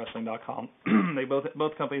 IWCwrestling.com.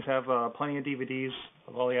 Both companies have plenty of DVDs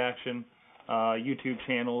of all the action, YouTube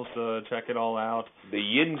channels to check it all out. The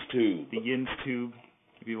Yins Tube. The Yins Tube.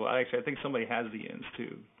 I think somebody has the Yins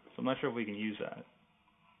Tube, so I'm not sure if we can use that.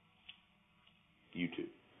 YouTube.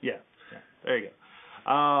 Yeah. There you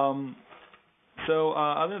go. So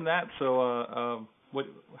other than that,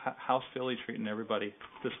 how's Philly treating everybody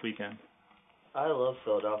this weekend? I love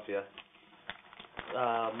Philadelphia.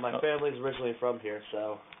 My family's originally from here,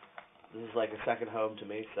 so this is like a second home to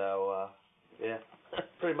me. So yeah,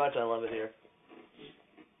 pretty much I love it here.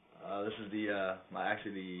 This is the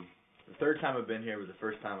third time I've been here. Was the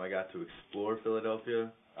first time I got to explore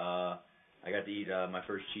Philadelphia. I got to eat my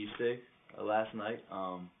first cheesesteak last night.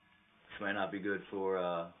 This might not be good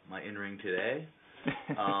for my in-ring today,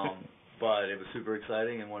 but it was super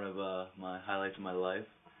exciting and one of my highlights of my life.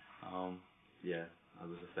 Yeah, I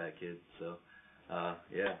was a fat kid, so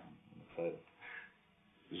yeah, I'm excited.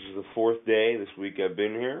 This is the fourth day this week I've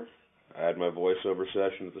been here. I had my voiceover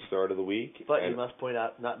session at the start of the week. But you must point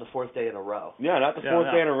out, not the fourth day in a row. Yeah, not the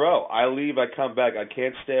fourth day in a row. I leave, I come back. I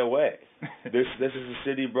can't stay away. This is the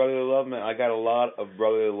city of brotherly love, man. I got a lot of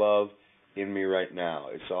brotherly love in me right now.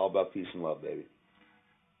 It's all about peace and love, baby.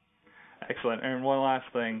 Excellent. And one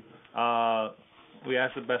last thing. We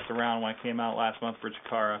asked the best around when I came out last month for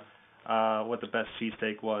Chikara what the best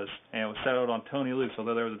cheesesteak was, and it was settled on Tony Luke's,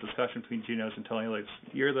 although there was a discussion between Geno's and Tony Luke's.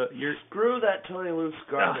 Screw that Tony Luke's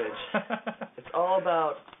garbage. It's all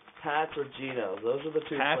about Pat's or Geno's. Those are the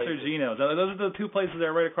two Pat's places. or Geno's. Those are the two places that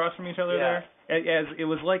are right across from each other there. It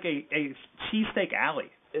was like a cheesesteak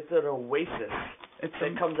alley. It's an oasis. It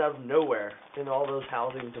comes out of nowhere in all those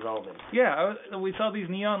housing developments. Yeah, we saw these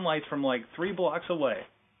neon lights from like 3 blocks away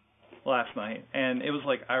last night, and it was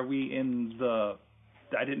like, are we in the...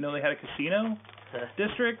 I didn't know they had a casino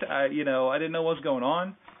district. I didn't know what was going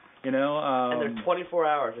on. And they're 24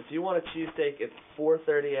 hours. If you want a cheesesteak at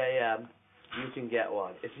 4:30 a.m., you can get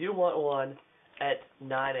one. If you want one at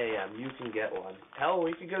 9 a.m., you can get one. Hell,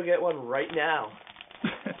 we could go get one right now.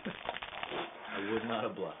 I would not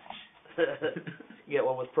oblige. You get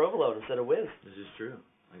one with provolone instead of whiz. This is true.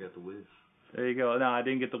 I got the whiz. There you go. No, I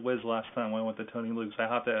didn't get the whiz last time when I went to Tony Luke's. I'll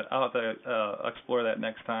have to explore that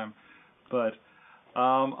next time. But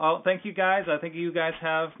thank you guys. I think you guys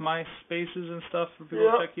have MySpaces and stuff for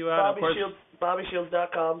people to check you out.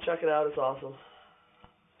 BobbyShields.com. Check it out. It's awesome.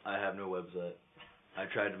 I have no website. I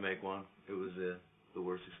tried to make one. It was the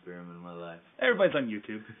worst experiment of my life. Everybody's on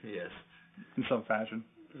YouTube. Yes. In some fashion.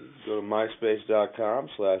 Go to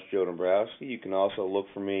myspace.com/Joe Dombrowski. You can also look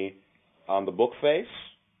for me on the Bookface,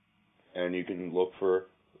 and you can look for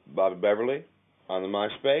Bobby Beverly on the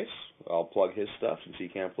MySpace. I'll plug his stuff since he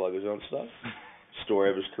can't plug his own stuff. Story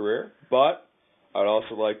of his career. But I'd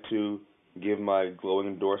also like to give my glowing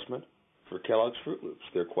endorsement for Kellogg's Fruit Loops.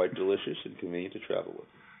 They're quite delicious and convenient to travel with.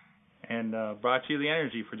 And brought you the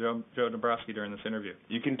energy for Joe Dombrowski during this interview.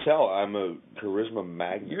 You can tell I'm a charisma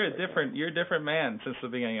magnet. You're a different man since the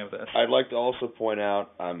beginning of this. I'd like to also point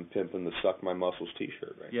out I'm pimping the Suck My Muscles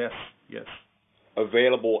t-shirt right now. Yes.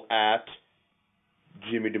 Available at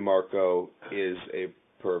Jimmy DeMarco is a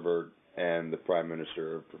pervert and the Prime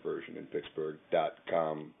Minister of Perversion in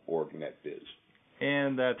Pittsburgh.com org.net.biz.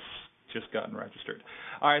 And that's just gotten registered.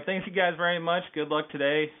 All right, thanks you guys very much. Good luck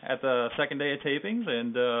today at the second day of tapings,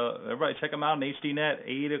 and everybody check them out on HDNet,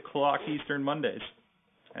 8 o'clock Eastern Mondays.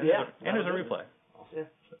 And there's a replay. Yeah.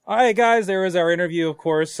 All right, guys, there was our interview, of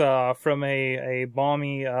course, from a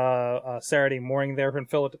balmy Saturday morning there in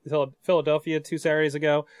Philadelphia 2 Saturdays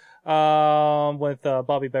ago with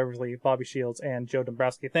Bobby Beverly, Bobby Shields, and Joe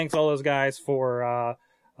Dombrowski. Thanks all those guys for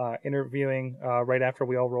interviewing right after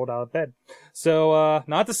we all rolled out of bed. So,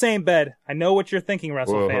 not the same bed. I know what you're thinking,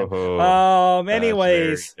 Wrestle fan.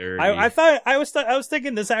 Anyways, I was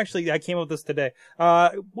thinking this actually. I came up with this today.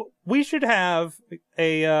 We should have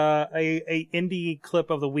a indie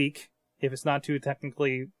clip of the week if it's not too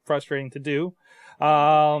technically frustrating to do.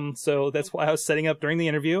 So that's why I was setting up during the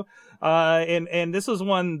interview. And this was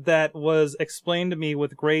one that was explained to me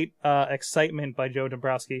with great excitement by Joe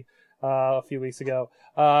Dombrowski a few weeks ago.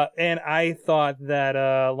 And I thought that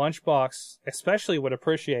Lunchbox especially would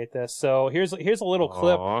appreciate this. So here's a little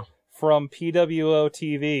clip from PWO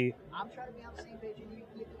TV. I'm trying to be on the same page, and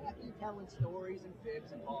you can't be telling stories and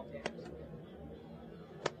fibs and politics.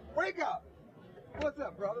 Wake up! What's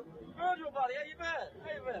up, brother? Virgil, buddy, how you been?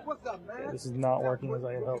 How you been? What's up, man? This is not working as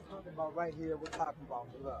I had hoped. We're talking about right here, we're talking about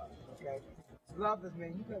love, okay? Love is,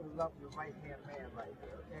 man, you gotta love your right-hand man right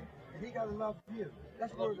here, okay? And he gotta love you.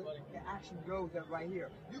 That's where the action goes at right here.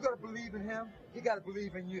 You gotta believe in him, he gotta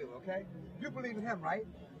believe in you, okay? You believe in him, right?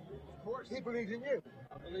 Of course. He believes in you.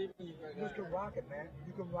 I believe in you, Greg. You can rock it, man.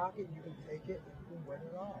 You can rock it, you can take it, you can win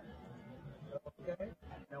it all. Okay?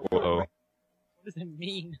 Now, Whoa. What does it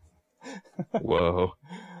mean? Whoa.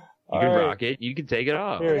 You All can right. rock it. You can take it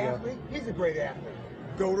off. Here we go. athlete, he's a great athlete.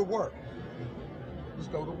 Go to work.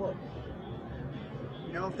 Just go to work.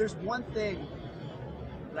 You know, if there's one thing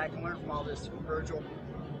that I can learn from all this, Virgil,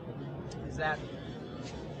 is that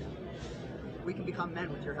we can become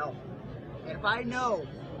men with your help. And if I know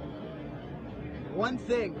one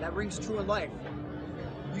thing that rings true in life,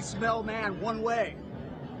 you smell man one way,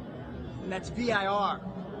 and that's VIR,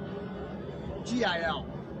 GIL.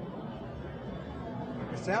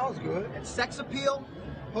 It sounds good. And sex appeal,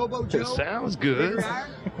 Hobo Joe. It sounds good. Bigger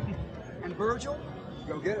Iron, and Virgil.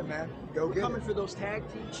 Go get it, man. Go We're get coming it. for those tag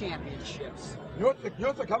team championships. You're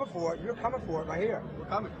coming for it. You're coming for it right here. We're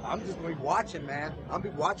coming. I'm just gonna be watching, man. I'll be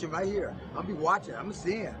watching right here. I'll be watching. I'm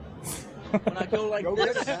seeing. When I go like Go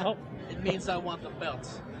get this, it, man. it means I want the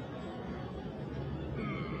belts.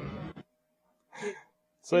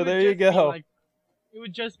 So there you go. It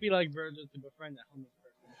would just be like Virgil to befriend that homeless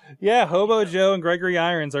person. Yeah, Hobo Joe and Gregory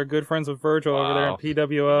Irons are good friends with Virgil over there in Wow. PWO.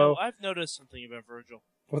 You know, I've noticed something about Virgil.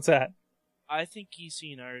 What's that? I think he's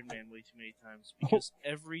seen Iron Man way too many times because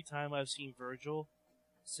every time I've seen Virgil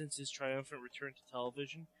since his triumphant return to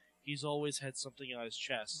television, he's always had something on his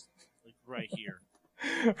chest, like right here.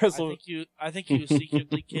 I think he was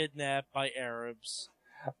secretly kidnapped by Arabs,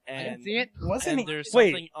 and didn't see it. Wasn't he? there's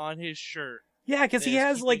Wait. something on his shirt. Yeah, because he that is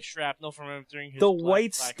has keeping like shrapnel from entering his the black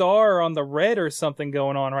white pocket. star on the red or something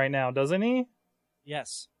going on right now, doesn't he?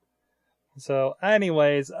 Yes. So,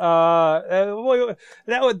 anyways, that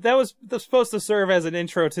was supposed to serve as an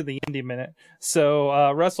intro to the Indie Minute. So,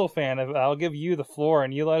 WrestleFan, I'll give you the floor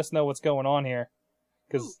and you let us know what's going on here.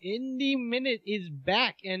 Because Indie Minute is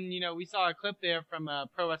back, and we saw a clip there from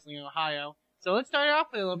Pro Wrestling Ohio. So let's start off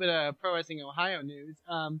with a little bit of Pro Wrestling Ohio news.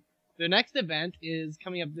 The next event is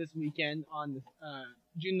coming up this weekend on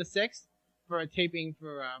June the 6th for a taping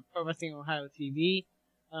for Pro Wrestling Ohio TV.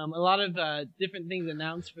 A lot of different things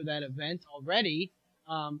announced for that event already.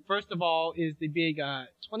 First of all is the big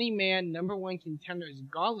 20-man number one contenders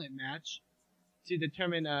gauntlet match to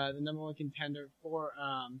determine the number one contender for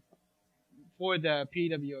the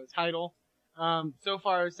PWO title. So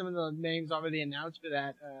far, some of the names already announced for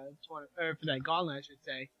that for that gauntlet, I should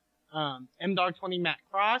say. M-Dog 20 Matt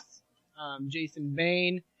Cross, Jason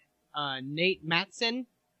Vane, Nate Matson,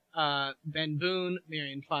 Ben Boone,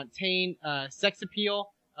 Marion Fontaine, Sex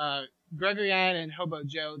Appeal, Gregory Iron, and Hobo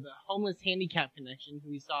Joe, the Homeless Handicap Connection,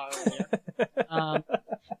 who we saw earlier.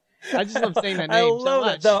 I just love saying that name I so love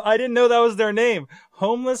much. that. No, I didn't know that was their name.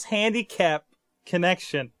 Homeless Handicap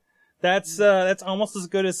Connection. That's almost as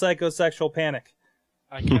good as Psychosexual Panic.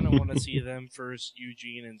 I kind of want to see them versus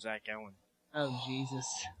Eugene and Zach Allen. Oh, Jesus.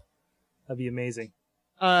 That'd be amazing.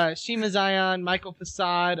 Shima Zion, Michael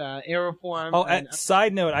Facade, Aeroform. Oh, and,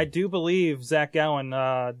 side note, I do believe Zach Gowen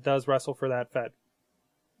does wrestle for that Fed.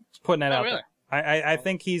 Just putting that out really? there. I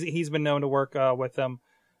think he's been known to work with them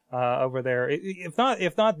over there. If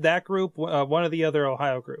not that group, one of the other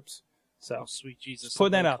Ohio groups. So Oh, sweet Jesus. just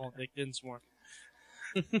putting that out Call there. Nick Dinsmore.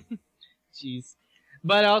 Jeez.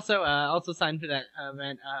 But also signed for that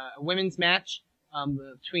event, a women's match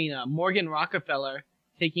between Morgan Rockefeller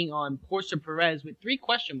taking on Portia Perez with 3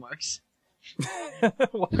 question marks.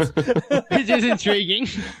 Which is intriguing.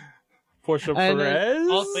 Portia And then Perez?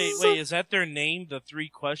 also- Wait, is that their name, the 3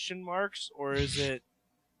 question marks, or is it...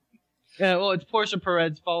 Yeah, well, it's Portia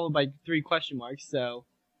Perez followed by 3 question marks, so...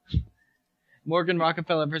 Morgan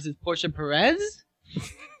Rockefeller versus Portia Perez?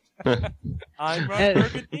 I'm Ron And-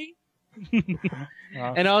 Burgundy?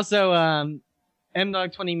 And also,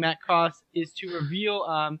 M-Dog 20 Matt Cross is to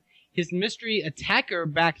reveal his mystery attacker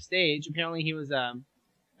backstage. Apparently he was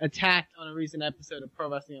attacked on a recent episode of Pro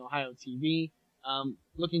Wrestling Ohio TV.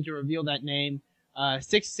 Looking to reveal that name.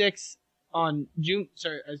 6/6 on June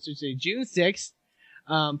 6th,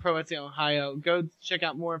 Pro Wrestling Ohio. Go check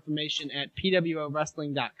out more information at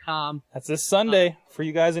pwowrestling.com. That's this Sunday for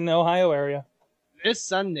you guys in the Ohio area. This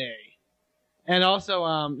Sunday. And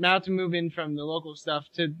also, now to move in from the local stuff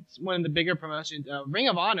to one of the bigger promotions, Ring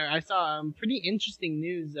of Honor. I saw pretty interesting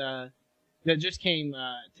news that just came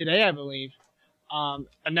today, I believe.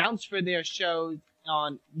 Announced for their show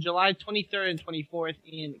on July 23rd and 24th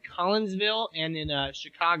in Collinsville and in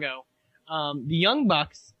Chicago. The Young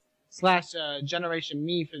Bucks Generation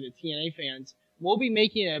Me for the TNA fans will be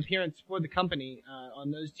making an appearance for the company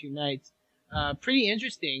on those 2 nights. Pretty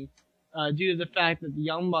interesting due to the fact that the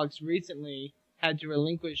Young Bucks recently had to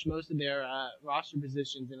relinquish most of their roster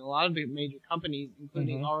positions in a lot of big major companies,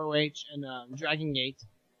 including ROH and Dragon Gate,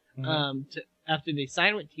 after they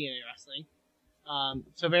signed with TNA Wrestling.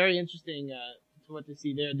 So very interesting to what to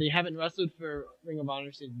see there. They haven't wrestled for Ring of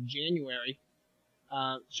Honor since January.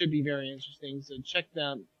 Should be very interesting. So check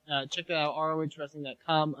that out,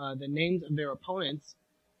 ROHWrestling.com. The names of their opponents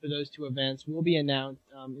for those 2 events will be announced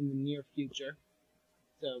in the near future.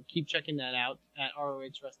 So keep checking that out at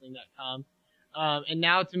ROHWrestling.com. And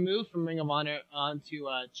now to move from Ring of Honor on to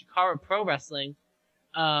Chikara Pro Wrestling.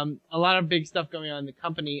 A lot of big stuff going on in the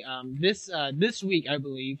company. This week, I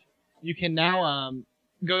believe, you can now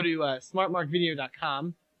go to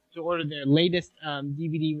smartmarkvideo.com to order their latest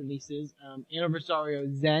DVD releases,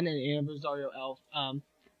 Anniversario Zen and Anniversario Elf,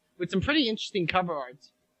 with some pretty interesting cover art,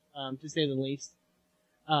 to say the least.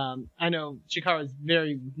 I know Chikara is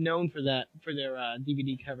very known for that, for their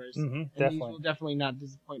DVD covers, and these will definitely not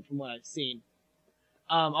disappoint from what I've seen.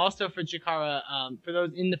 Also for Chikara, for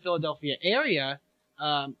those in the Philadelphia area,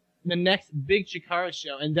 the next big Chikara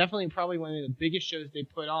show, and definitely probably one of the biggest shows they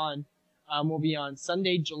put on, will be on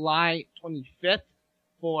Sunday, July 25th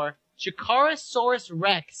for Chikarasaurus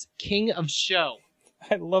Rex, King of Show.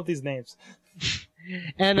 I love these names.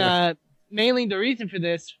 And mainly the reason for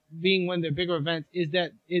this being one of their bigger events is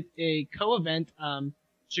that it's a co-event.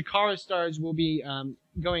 Chikara stars will be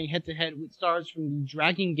going head-to-head with stars from the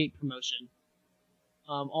Dragon Gate promotion.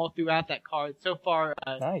 All throughout that card. So far,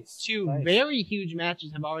 2 very huge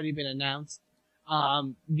matches have already been announced.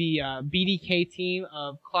 The BDK team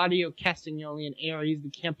of Claudio Castagnoli and Aries,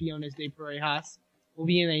 the Campeones de Parejas, will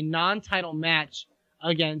be in a non-title match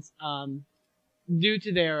against, due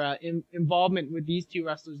to their involvement with these 2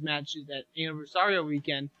 wrestlers' matches at Anniversario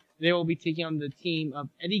weekend, they will be taking on the team of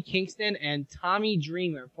Eddie Kingston and Tommy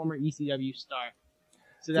Dreamer, former ECW star.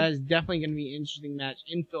 So that is definitely going to be an interesting match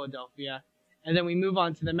in Philadelphia. And then we move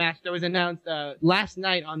on to the match that was announced last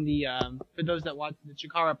night on the, for those that watch the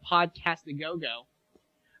Chikara Podcast A Go-Go.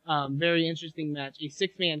 Very interesting match. A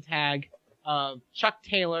 6-man tag of Chuck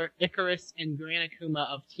Taylor, Icarus, and Gran Akuma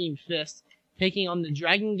of Team Fist taking on the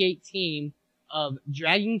Dragon Gate team of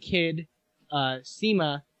Dragon Kid,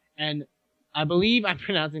 Sema, and I believe I'm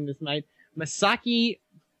pronouncing this right, Masaki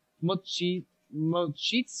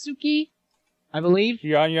Mochitsuki, I believe.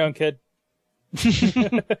 You're on your own, kid.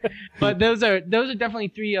 But those are definitely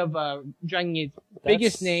 3 of Dragon Gate's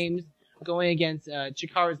biggest names going against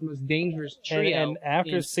Chikara's most dangerous trio. And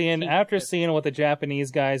after seeing what the Japanese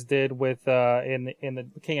guys did with in the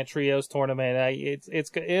King of Trios tournament,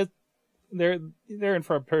 they're in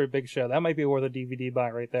for a pretty big show. That might be worth a DVD buy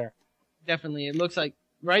right there. Definitely, it looks like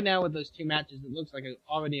right now with those 2 matches, it looks like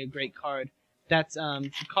already a great card. That's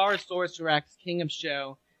Chikarasaurus Rex, King of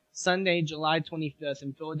Show. Sunday, July 25th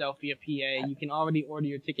in Philadelphia, PA. You can already order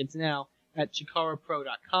your tickets now at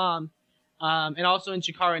ChikaraPro.com. And also in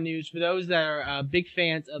Chikara News, for those that are big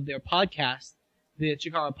fans of their podcast, the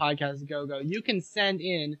Chikara Podcast Go-Go, you can send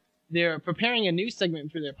in, they're preparing a new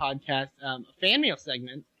segment for their podcast, a fan mail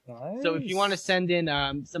segment. Nice. So if you want to send in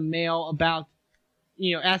some mail about,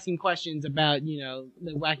 asking questions about, the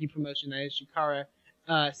wacky promotion that is Chikara,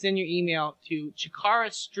 send your email to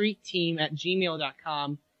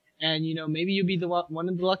chikarastreetteam@gmail.com. And, maybe you'll be one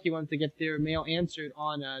of the lucky ones to get their mail answered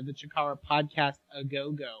on the Chikara Podcast A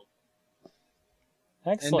Go-Go.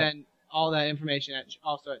 Excellent. And then all that information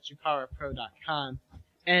also at ChikaraPro.com.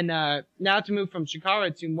 And now to move from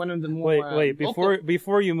Chikara to one of the more... Wait,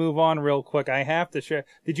 before you move on real quick, I have to share...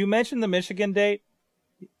 Did you mention the Michigan date?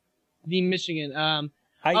 The Michigan...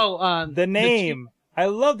 the name. I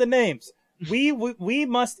love the names. We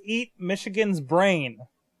must eat Michigan's brain.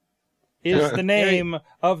 Is the name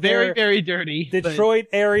of their very dirty Detroit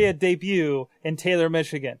area debut in Taylor,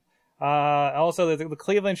 Michigan. Also, the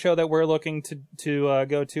Cleveland show that we're looking to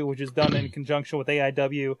go to, which is done in conjunction with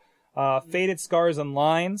AIW, Faded Scars and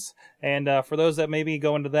Lines. And for those that maybe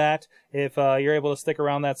go into that, if you're able to stick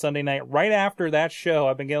around that Sunday night, right after that show,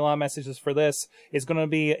 I've been getting a lot of messages for this, is going to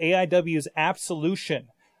be AIW's Absolution.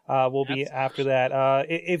 Will be after that.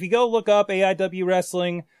 If you go look up AIW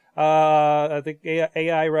Wrestling, I think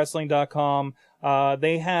AIWrestling.com,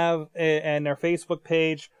 they have, and their Facebook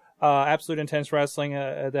page, Absolute Intense Wrestling,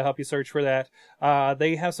 to help you search for that.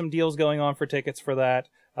 They have some deals going on for tickets for that.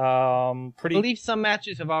 I believe some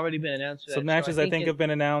matches have already been announced. Some matches I think have been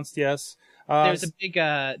announced, yes. There's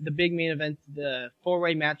the big main event, the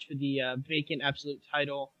 4-way match for the vacant Absolute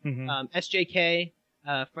title. Mm-hmm. SJK,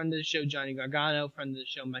 friend of the show Johnny Gargano, friend of the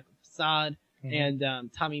show Michael Facade,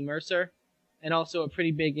 and Tommy Mercer, and also a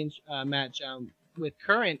pretty big match with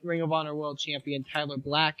current Ring of Honor World Champion Tyler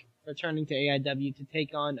Black returning to AIW to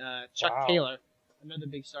take on Chuck Taylor, another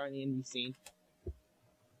big star in the indie scene.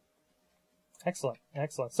 Excellent.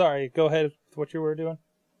 Sorry, go ahead with what you were doing.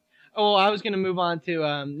 Oh, I was going to move on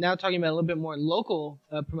to now talking about a little bit more local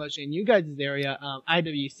promotion in you guys' area,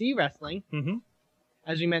 IWC Wrestling. Mm-hmm.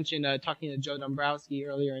 As we mentioned, talking to Joe Dombrowski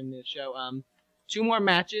earlier in the show, 2 more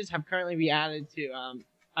matches have currently been added to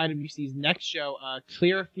IWC's next show,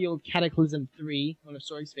 Clearfield Cataclysm 3, one of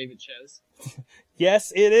Sorg's favorite shows.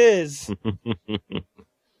 Yes, it is.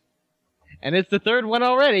 And it's the 3rd one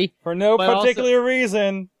already. For no particular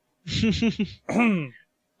reason. 2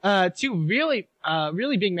 really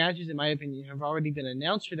big matches, in my opinion, have already been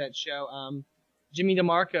announced for that show. Jimmy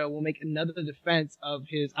DeMarco will make another defense of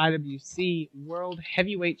his IWC World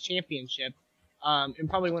Heavyweight Championship, and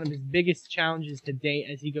probably one of his biggest challenges to date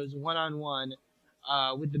as he goes one-on-one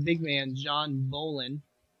with the big man, John Bolin.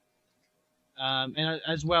 And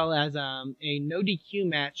as well as a no DQ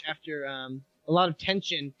match after a lot of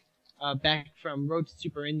tension back from Road to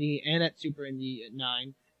Super Indy and at Super Indy at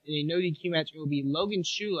 9. In a no DQ match, it will be Logan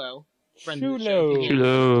Shulo, friend of the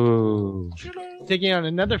show, taking on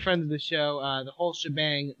another friend of the show, the whole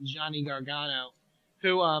shebang, Johnny Gargano,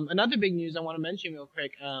 who, another big news I want to mention real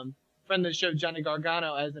quick, friend of the show, Johnny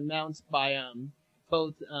Gargano, as announced by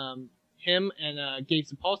both him and Gabe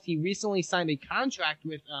Sapolsky, recently signed a contract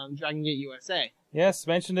with Dragon Gate USA. Yes,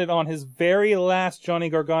 mentioned it on his very last Johnny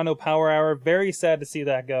Gargano Power Hour. Very sad to see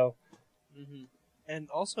that go. Mm-hmm. And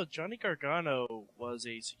also, Johnny Gargano was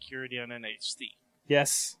a security on NXT.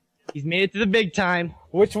 Yes. He's made it to the big time.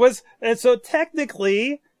 And so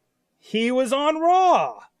technically, he was on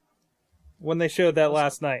Raw when they showed that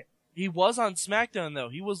last night. He was on SmackDown, though.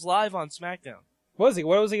 He was live on SmackDown. Was he?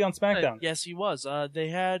 Where was he on SmackDown? Yes, he was. They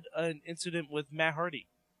had an incident with Matt Hardy.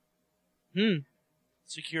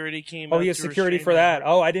 Security came out. Oh, he has security for that.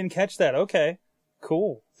 Oh, I didn't catch that. Okay.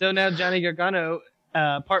 Cool. So now Johnny Gargano,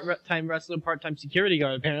 part-time wrestler, part-time security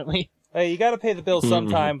guard, apparently. Hey, you gotta pay the bills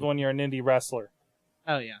sometimes when you're an indie wrestler.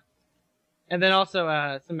 Oh, yeah. And then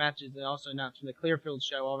also some matches that also announced from the Clearfield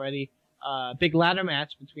show already. Big ladder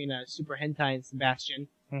match between Super Hentai and Sebastian,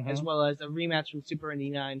 as well as a rematch from Super Indy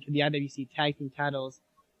 9 for the IWC Tag Team titles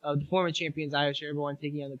of the former champions Io Sherborne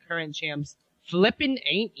taking on the current champs Flippin'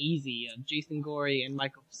 Ain't Easy of Jason Gorey and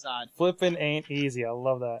Michael Facade. Flippin' Ain't Easy. I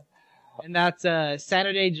love that. And that's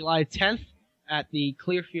Saturday, July 10th at the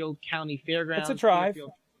Clearfield County Fairgrounds. It's a drive.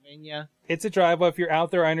 Pennsylvania. It's a drive, but if you're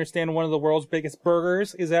out there, I understand one of the world's biggest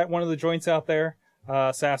burgers is at one of the joints out there.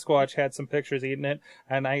 Sasquatch had some pictures eating it,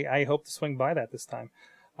 and I hope to swing by that this time.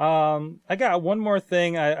 I got one more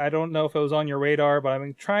thing. I don't know if it was on your radar, but I've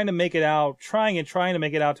been trying to make it out to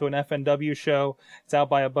an FNW show. It's out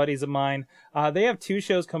by a buddies of mine. They have 2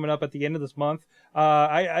 shows coming up at the end of this month.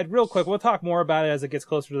 I'd real quick, we'll talk more about it as it gets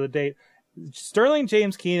closer to the date. Sterling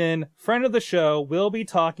James Keenan, friend of the show, will be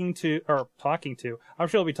talking to, I'm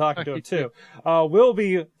sure he'll be talking to him too, will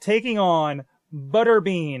be taking on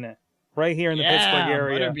Butterbean right here in the Pittsburgh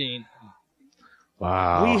area. Butterbean.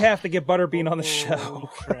 Wow. We have to get Butterbean on the show.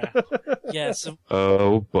 Crap. Yeah, so,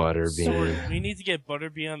 Butterbean. We need to get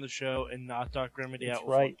Butterbean on the show and knock Doc Remedy out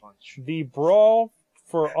with right. one punch. The Brawl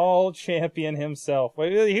for All champion himself.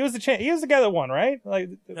 He was the he was the guy that won, right?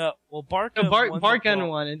 Bart Gun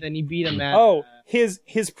won, and then he beat him at.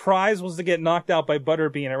 His prize was to get knocked out by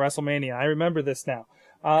Butterbean at WrestleMania. I remember this now.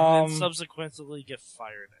 And then subsequently get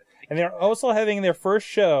fired. And they're also having their first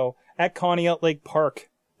show at Conneaut Lake Park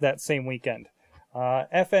that same weekend.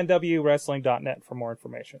 FNWWrestling.net for more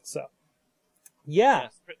information. So, yeah.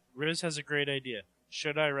 Riz has a great idea.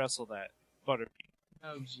 Should I wrestle that? Butterbean.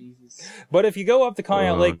 Oh, Jesus. But if you go up to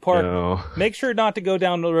Conneaut Lake Park, make sure not to go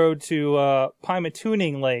down the road to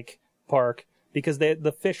Pymatooning Lake Park because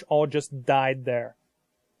the fish all just died there.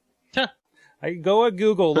 Go at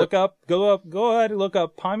Google, go ahead and look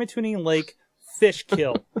up Pymatooning Lake fish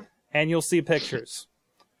kill, and you'll see pictures.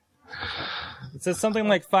 It says something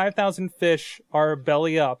like 5,000 fish are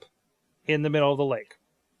belly up in the middle of the lake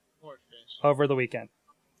over the weekend.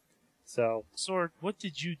 So, Sorg, what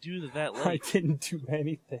did you do to that lake? I didn't do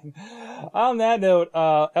anything. On that note,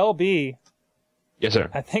 LB. Yes, sir.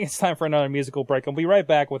 I think it's time for another musical break. We'll be right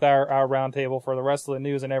back with our roundtable for the rest of the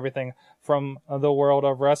news and everything from the world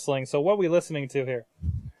of wrestling. So what are we listening to here?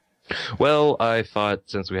 Well, I thought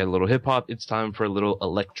since we had a little hip-hop, it's time for a little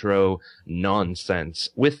electro nonsense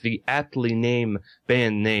with the aptly named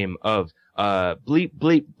band name of Bleep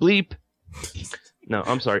Bleep Bleep. No,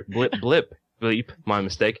 I'm sorry, Blip Blip. Bleep, my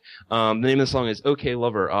mistake. The name of the song is OK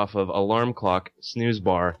Lover off of Alarm Clock, Snooze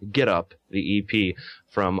Bar, Get Up, the EP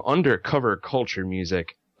from Undercover Culture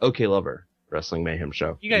Music. OK Lover, Wrestling Mayhem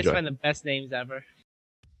Show. You guys Enjoy. find the best names ever.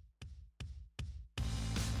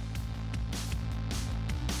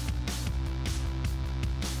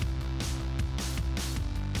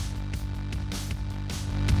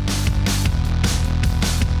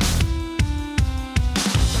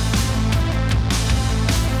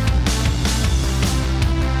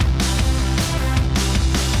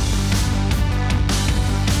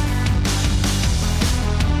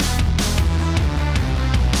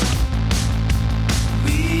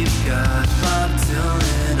 We've got Bob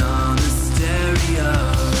Dylan on the stereo,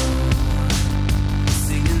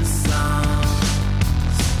 singing songs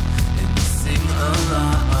and we sing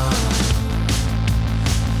along.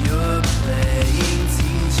 You're playing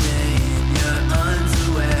TJ in your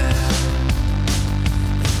underwear,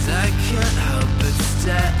 and I can't help but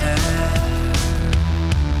stare.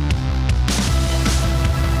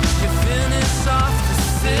 You finish off the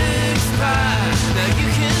six-pack, now you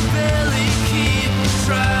can barely keep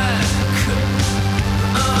track.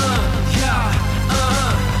 Yeah.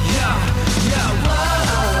 Whoa.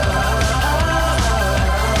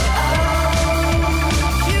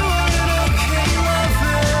 You are an okay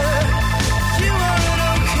lover. You are an okay lover. Yeah. You are an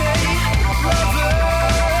okay lover.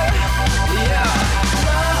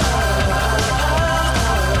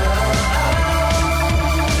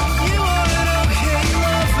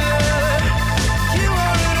 You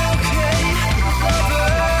are an okay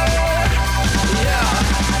lover. Yeah.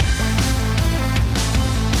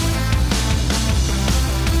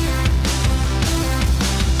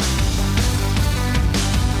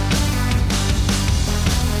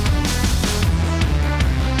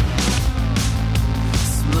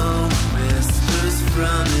 Smoke whispers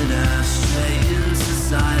from an ashtray into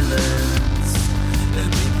silence. Let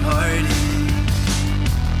me party,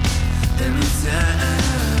 let me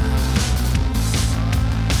dance.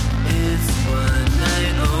 It's one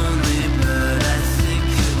night only, but I think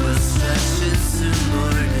it will stretch into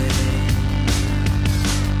morning.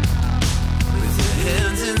 With your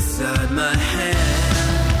hands inside my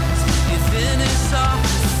hands, you finish off the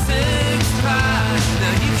six-pack.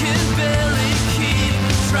 Now you can barely keep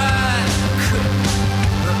track.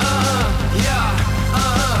 Yeah.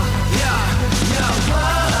 Whoa. You are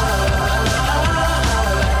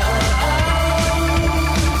an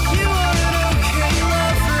okay lover. You are an okay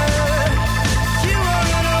lover. Yeah. You are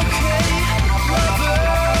an okay lover.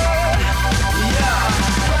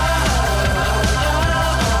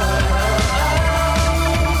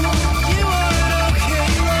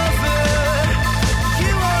 You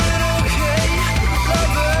are an okay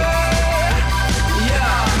lover.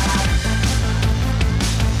 Yeah.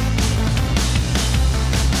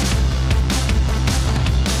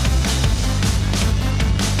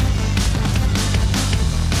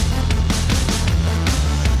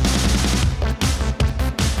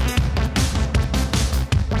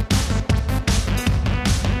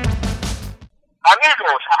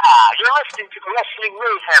 Amigos, you're listening to the Wrestling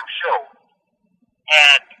Mayhem Show.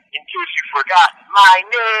 And in case you forgot, my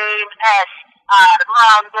name is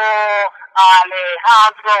Armando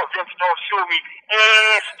Alejandro Vince Sumi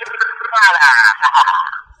Estrada.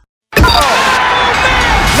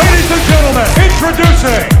 Ladies and gentlemen,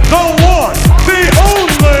 introducing the one, the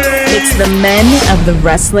only. It's the men of the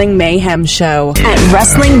Wrestling Mayhem Show at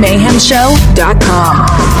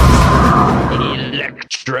WrestlingMayhemShow.com.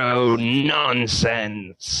 Electro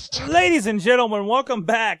nonsense. Ladies and gentlemen, welcome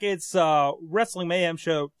back. It's Wrestling Mayhem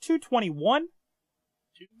Show 221.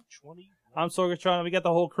 220. I'm Sorgatron. We got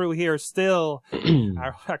the whole crew here still.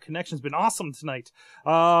 our connection's been awesome tonight.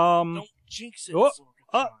 Don't jinx it.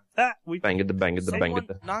 Bang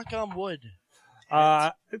it. Knock on wood.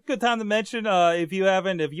 Good time to mention, if you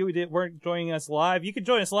weren't joining us live, you can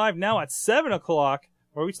join us live now at 7:00,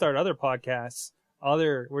 where we start other podcasts.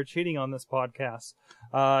 We're cheating on this podcast.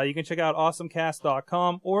 You can check out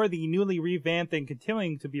awesomecast.com or the newly revamped and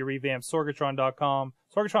continuing to be revamped Sorgatron.com,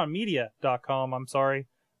 SorgatronMedia.com, I'm sorry.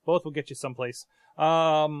 Both will get you someplace.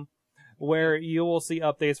 Where you will see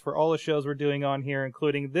updates for all the shows we're doing on here,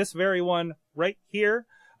 including this very one right here,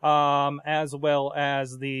 as well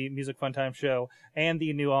as the Music Fun Time show and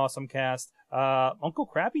the new Awesome Cast. Uncle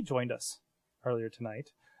Crappy joined us earlier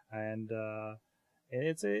tonight, and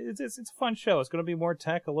it's a fun show. It's going to be more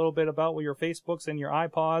tech, a little bit about your Facebooks and your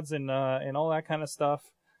iPods and all that kind of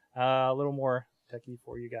stuff. A little more techie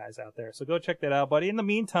for you guys out there. So go check that out, buddy. In the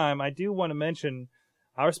meantime, I do want to mention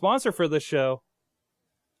our sponsor for this show,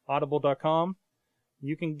 Audible.com.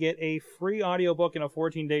 You can get a free audiobook and a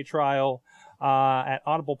 14-day trial at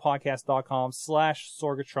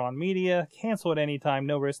audiblepodcast.com/Sorgatron Media. Cancel at any time,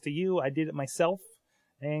 no risk to you. I did it myself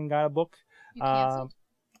and got a book. You canceled?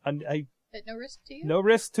 At no risk to you? No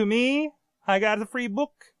risk to me. I got a free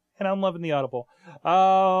book, and I'm loving the Audible.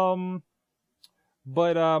 But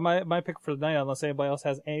my pick for the night, unless anybody else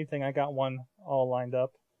has anything, I got one all lined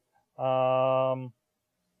up. What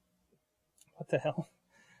the hell?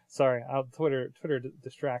 Sorry, Twitter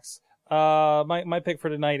distracts. My pick for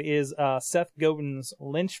tonight is Seth Godin's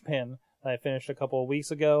Lynchpin that I finished a couple of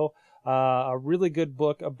weeks ago. A really good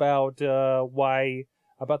book about the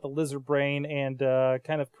lizard brain and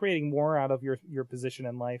kind of creating more out of your position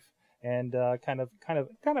in life, and kind of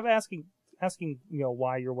asking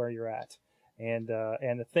why you're where you're at. And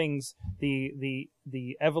the things, the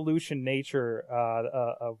evolution nature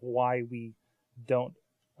of why we don't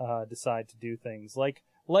decide to do things. Like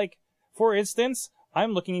for instance,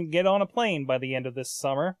 I'm looking to get on a plane by the end of this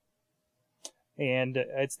summer, and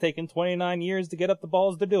it's taken 29 years to get up the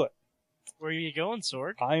balls to do it. Where are you going,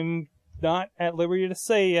 Sorg? I'm not at liberty to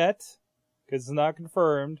say yet because it's not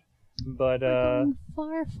confirmed. But We're going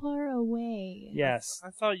far, far away. Yes. I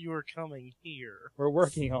thought you were coming here. We're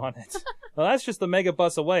working on it. Well, that's just the mega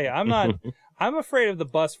bus away. I'm afraid of the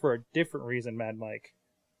bus for a different reason, Mad Mike.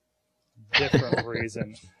 Different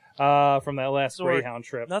reason. From that last Greyhound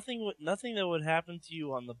trip. Nothing that would happen to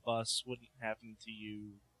you on the bus wouldn't happen to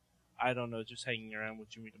you, I don't know, just hanging around with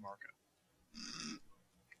Jimmy DeMarco.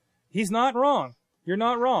 He's not wrong. You're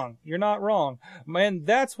not wrong. You're not wrong. Man,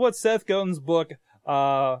 that's what Seth Godin's book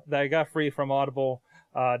that I got free from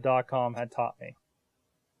Audible.com had taught me.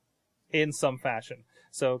 In some fashion.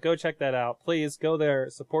 So go check that out. Please go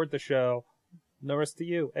there, support the show. No risk to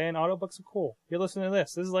you. And audiobooks are cool. You're listening to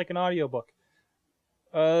this. This is like an audiobook.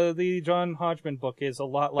 The John Hodgman book is a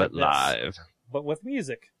lot like But live. But with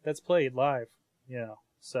music that's played live.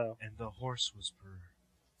 So. And the horse whisperer.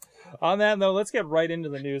 On that note, let's get right into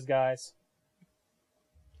the news, guys.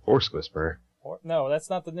 Horse whisperer. No, that's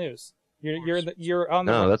not the news. You're on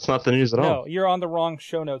the. No, that's not the news at all. No, you're on the wrong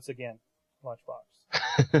show notes again,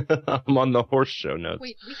 Lunchbox. I'm on the horse show notes.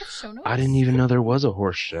 Wait, we have show notes? I didn't even know there was a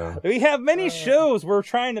horse show. We have many shows we're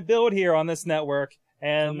trying to build here on this network.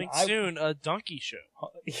 And coming soon, a donkey show.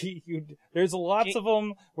 There's lots of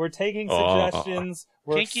them. We're taking suggestions.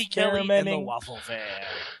 We're Kinky Kelly experimenting. and the Waffle Fan.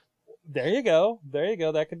 There you go.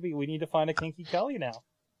 That could be. We need to find a Kinky Kelly now.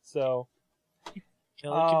 So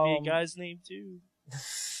Kelly could be a guy's name too.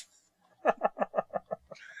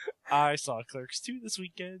 I saw Clerks 2 this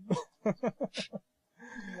weekend.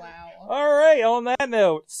 Wow. All right, on that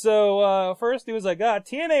note, so first news I got,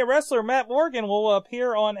 TNA wrestler Matt Morgan will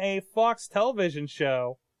appear on a Fox television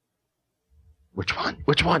show. Which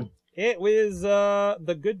one? It was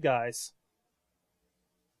The Good Guys.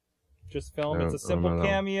 Just film. It's a simple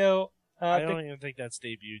cameo. I don't even think that's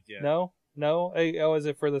debuted yet. No? Oh, is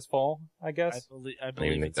it for this fall, I guess? I don't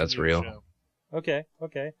even think that's a new real. show. Okay.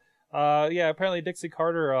 Yeah, apparently Dixie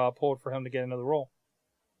Carter pulled for him to get another role.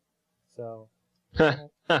 So...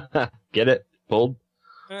 Get it? Pulled?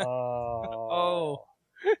 Oh.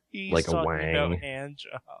 He's like a talking wang. about hand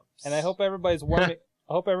jobs. And I hope everybody's warming...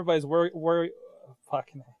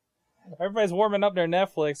 Everybody's warming up their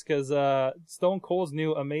Netflix because Stone Cold's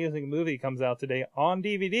new amazing movie comes out today on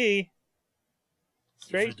DVD.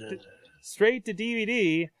 Straight to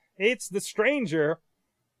DVD. It's The Stranger.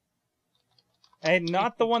 And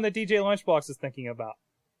not the one that DJ Lunchbox is thinking about.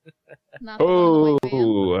 Not the one with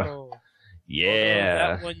White Man.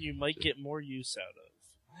 Yeah. That one you might get more use out of.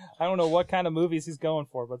 I don't know what kind of movies he's going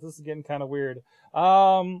for, but this is getting kind of weird.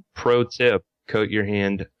 Pro tip, coat your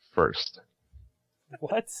hand first.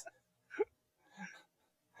 What?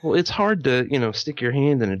 Well, it's hard to, stick your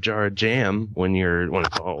hand in a jar of jam when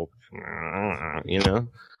it's all,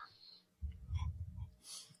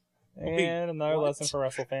 And another lesson for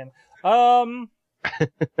WrestleFan.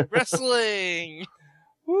 Wrestling!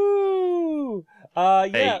 Woo! Yeah.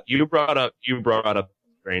 Hey, you brought up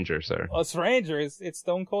Stranger, sir. A Stranger, it's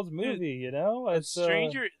Stone Cold's movie, It's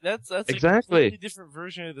Stranger, that's exactly a completely different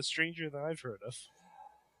version of the Stranger than I've heard of.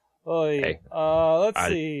 Hey, let's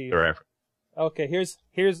see. Okay, here's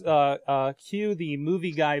cue the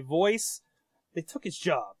movie guy voice. They took his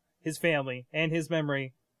job, his family, and his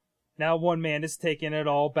memory. Now one man is taking it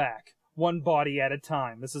all back. One body at a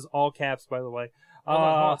time. This is all caps, by the way. Hold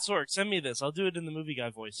on, Sorg, send me this. I'll do it in the movie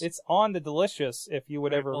guy voice. It's on the Delicious, if you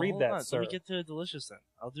would ever read that, sir. Let me get to Delicious then.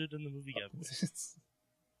 I'll do it in the movie guy voice.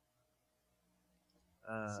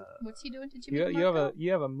 What's he doing to Jimmy? You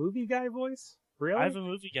have a movie guy voice? Really? I have a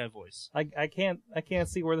movie guy voice. I can't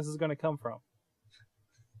see where this is going to come from.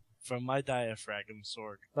 From my diaphragm,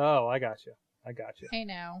 Sorg. Oh, I got you. Hey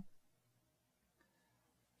now.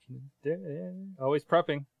 Always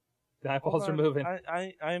prepping. The eyeballs are moving.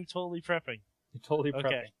 I am totally prepping. You're totally prepping.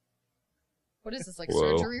 Okay. What is this, like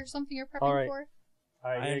Whoa. surgery or something you're prepping All right. for?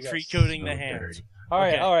 All right, I here am you go. free-coding the hands. All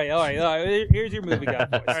right, Okay. all right. Here's your movie guy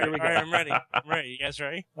voice. Here we go. All right, I'm ready. I'm ready. You guys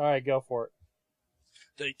ready? All right, go for it.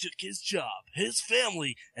 They took his job, his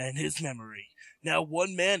family, and his memory. Now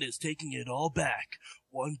one man is taking it all back,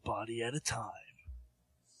 one body at a time.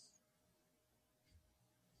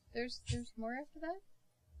 There's more after that?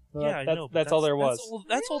 Yeah, I know. but That's all there was.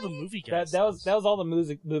 That's all the movie guys. That was all the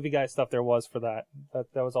movie guy stuff there was for that.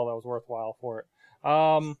 That was all that was worthwhile for it.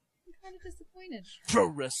 I'm kind of disappointed. Pro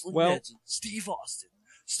wrestling Well- legend Steve Austin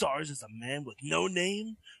stars as a man with no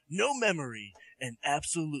name, no memory, and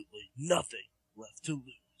absolutely nothing left to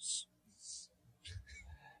lose.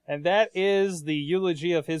 And that is the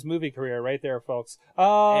eulogy of his movie career right there, folks.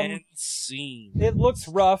 And scene. It looks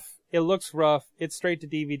rough. It's straight to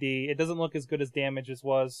DVD. It doesn't look as good as Damages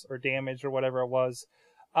was, or Damage, or whatever it was.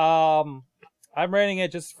 I'm renting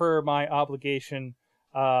it just for my obligation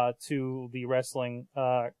to the wrestling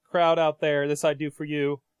crowd out there. This I do for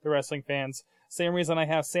you, the wrestling fans. Same reason I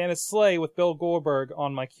have Santa's Sleigh with Bill Goldberg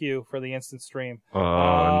on my queue for the instant stream. Oh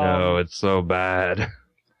no, it's so bad.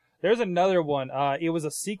 There's another one. It was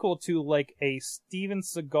a sequel to like a Steven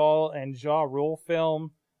Seagal and Ja Rule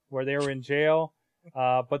film where they were in jail,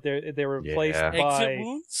 but they were replaced by Exit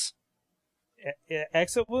Wounds.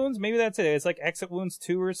 Exit Wounds. Maybe that's it. It's like Exit Wounds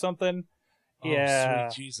 2 or something. Oh, Yeah.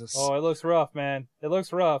 sweet Jesus. Oh, it looks rough, man. It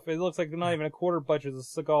looks rough. It looks like not even a quarter budget of a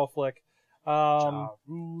Seagal flick. Ja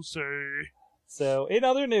Rule say. So, in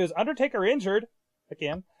other news, Undertaker injured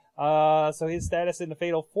again. So his status in the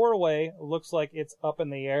Fatal 4-Way looks like it's up in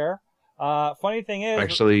the air. Funny thing is,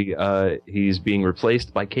 Actually, he's being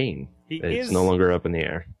replaced by Kane. It's no longer up in the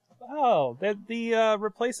air. oh, the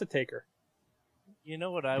replace the Taker. You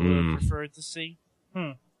know what I would have preferred to see?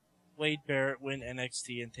 Wade Barrett win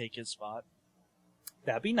NXT and take his spot.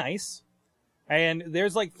 That'd be nice. And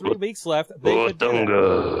there's like 3 weeks left. They could do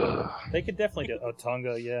that. They could definitely do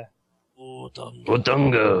Otunga, yeah.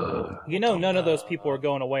 Otunga. You know, none of those people are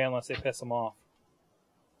going away unless they piss them off.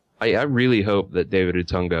 I really hope that David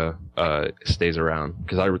Otunga stays around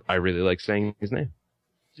because I really like saying his name.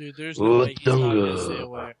 Dude, there's no way he's not going to stay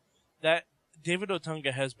away. That David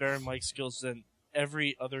Otunga has better mic skills than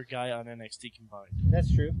every other guy on NXT combined.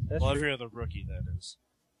 That's true. That's true. Every other rookie, that is.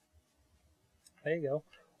 There you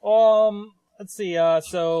go. Let's see.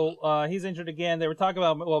 So he's injured again. They were talking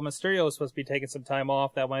about, well, Mysterio was supposed to be taking some time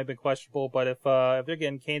off. That might have been questionable. But if they're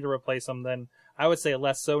getting Kane to replace him, then I would say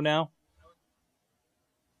less so now.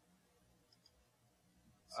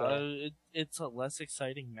 So. It's a less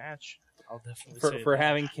exciting match. I'll definitely say for that.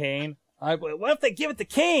 having Kane. What if they give it to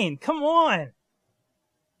Kane? Come on,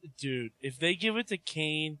 dude. If they give it to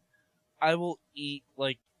Kane, I will eat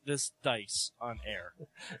like this dice on air.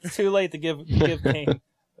 It's too late to give Kane.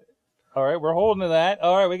 All right, we're holding to that.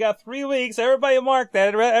 All right, we got 3 weeks. Everybody mark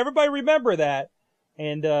that. Everybody remember that.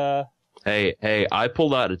 And Hey, I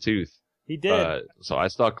pulled out a tooth. He did. So I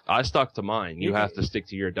stuck to mine. You have to stick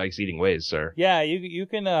to your dice eating ways, sir. Yeah, you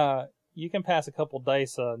can pass a couple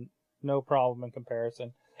dice, no problem in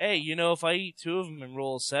comparison. Hey, you know, if I eat 2 of them and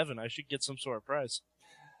roll a 7, I should get some sort of prize.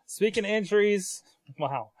 Speaking of injuries,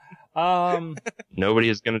 wow. Nobody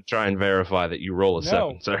is going to try and verify that you roll a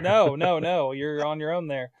 7, sir. No. You're on your own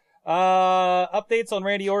there. Updates on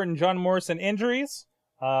Randy Orton, John Morrison injuries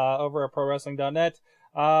over at ProWrestling.net.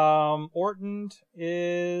 Orton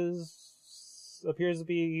appears to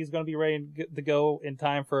be he's going to be ready to go in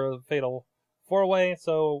time for a Fatal 4-Way.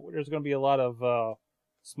 So there's going to be a lot of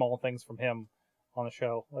small things from him on the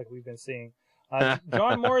show, like we've been seeing.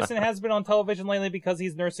 John Morrison has been on television lately because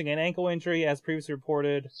he's nursing an ankle injury, as previously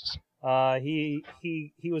reported. He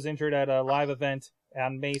was injured at a live event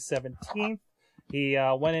on May 17th. He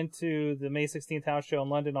went into the May 16th house show in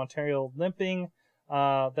London, Ontario, limping.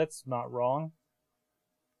 That's not wrong.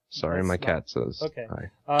 Sorry, That's my not... cat says. Okay.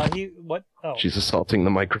 Hi. What? Oh. She's assaulting the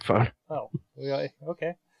microphone. Oh.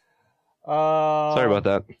 Okay. Sorry about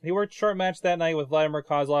that. He worked a short match that night with Vladimir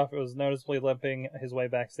Kozlov. It was noticeably limping his way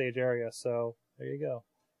backstage area. So there you go.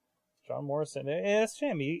 John Morrison. It's a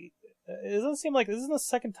shame. It doesn't seem like this is the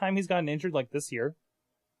second time he's gotten injured like this year.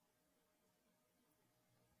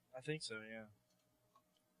 I think so, yeah.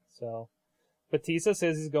 So, Batista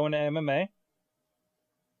says he's going to MMA.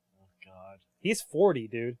 Oh God. He's 40,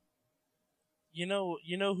 dude. You know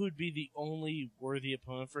who'd be the only worthy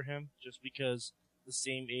opponent for him, just because the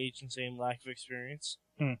same age and same lack of experience?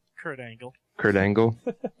 Kurt Angle. Kurt Angle.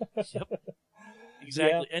 Yep.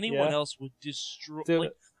 Exactly. Yeah, Anyone else would destroy. Dude.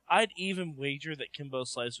 Like, I'd even wager that Kimbo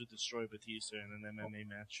Slice would destroy Batista in an MMA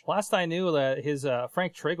match. Last I knew that his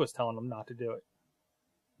Frank Trigg was telling him not to do it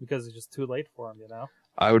because it's just too late for him, you know?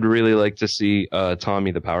 I would really like to see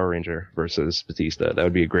Tommy the Power Ranger versus Batista. That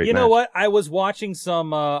would be a great match. You know what? I was watching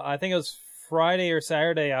some, I think it was Friday or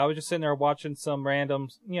Saturday. I was just sitting there watching some random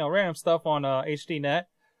stuff on HDNet.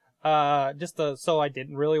 So I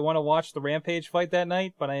didn't really want to watch the Rampage fight that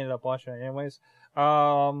night, but I ended up watching it anyways.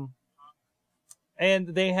 And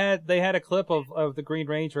they had a clip of the Green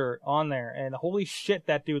Ranger on there, and holy shit,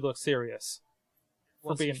 that dude looks serious.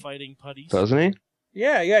 Was he fighting putties? Doesn't he?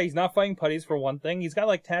 Yeah, he's not fighting putties for one thing. He's got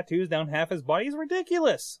like tattoos down half his body. He's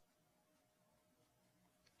ridiculous.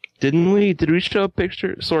 Did we show a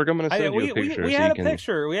picture? Sorg, I'm going to send you a picture. We had a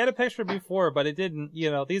picture. We had a picture before, but it didn't,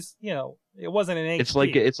 it wasn't an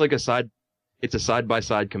HD. It's a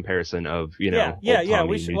side-by-side comparison of, Yeah. Tommy,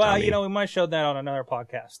 We might have showed that on another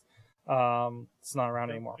podcast. It's not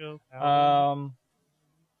around anymore.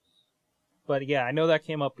 But yeah, I know that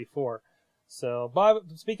came up before. So, Bob,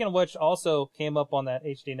 speaking of which, also came up on that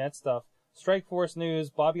HDNet stuff. Strikeforce news,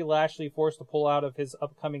 Bobby Lashley forced to pull out of his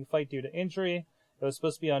upcoming fight due to injury. It was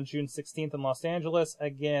supposed to be on June 16th in Los Angeles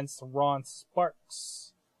against Ron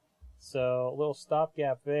Sparks. So, a little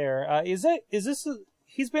stopgap there. He's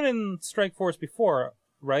been in Strikeforce before,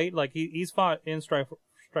 right? Like, he's fought in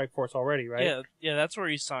Strikeforce already, right? Yeah, that's where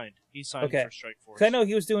he signed. He signed for Strikeforce. 'Cause I know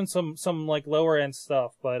he was doing some like lower end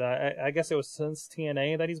stuff, but I guess it was since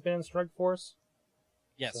TNA that he's been in Strikeforce.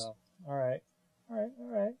 Yes. So, all right.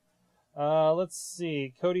 Let's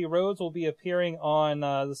see. Cody Rhodes will be appearing on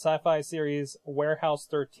the sci-fi series Warehouse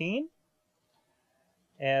 13,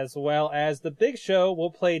 as well as the Big Show will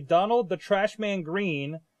play Donald the Trashman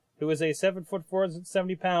Green, who is a 7'4",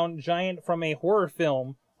 470-pound giant from a horror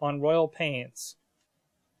film on Royal Pains.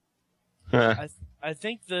 I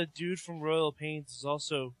think the dude from Royal Pains is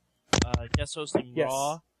also guest hosting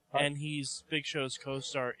Raw, and he's Big Show's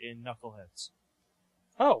co-star in Knuckleheads.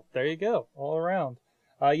 Oh, there you go. All around.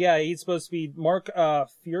 He's supposed to be Mark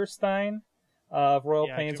Feuerstein of Royal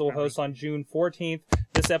Pains will host on June 14th.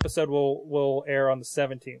 This episode will air on the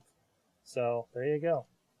 17th. So, there you go.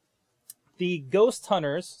 The Ghost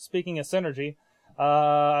Hunters, speaking of synergy,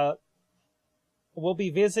 will be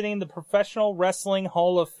visiting the Professional Wrestling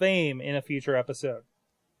Hall of Fame in a future episode.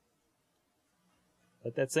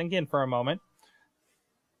 Let that sink in for a moment.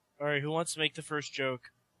 All right, who wants to make the first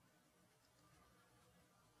joke?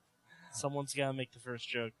 Someone's got to make the first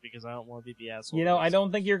joke because I don't want to be the asshole. I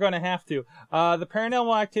don't think you're going to have to. The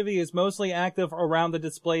paranormal activity is mostly active around the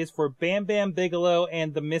displays for Bam Bam Bigelow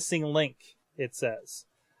and The Missing Link, it says.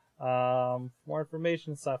 More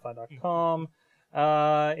information, sci-fi.com.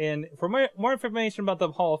 And for more information about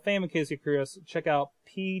the Hall of Fame, in case you're curious, check out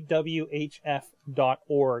pwhf.org.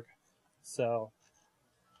 So,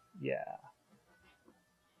 yeah.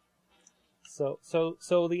 So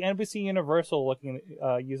the NBC Universal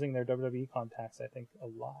using their WWE contacts, I think, a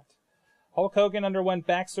lot. Hulk Hogan underwent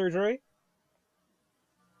back surgery.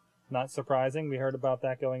 Not surprising. We heard about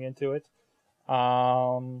that going into it.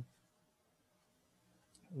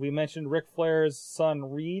 We mentioned Ric Flair's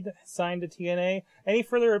son Reed signed to TNA. Any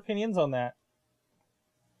further opinions on that?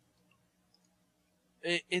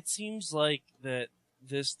 It seems like that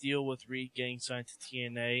this deal with Reed getting signed to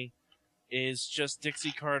TNA is just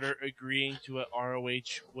Dixie Carter agreeing to what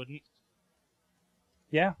ROH wouldn't.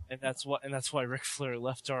 Yeah. And that's why Ric Flair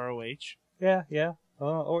left ROH. Yeah.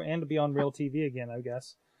 And to be on Real TV again, I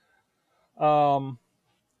guess.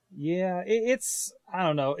 It's I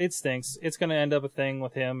don't know. It stinks. It's going to end up a thing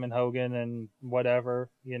with him and Hogan and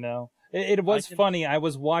whatever, It was funny. I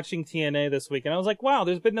was watching TNA this week and I was like, wow,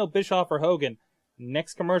 there's been no Bischoff or Hogan.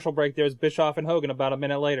 Next commercial break, there's Bischoff and Hogan about a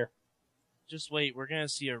minute later. Just wait, we're going to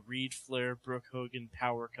see a Reed Flair, Brooke Hogan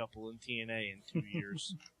power couple in TNA in 2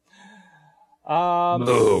 years.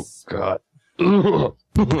 Oh, God. Whoa.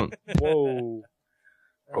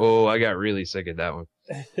 Oh, I got really sick of that one.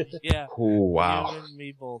 Yeah. Oh, wow. You and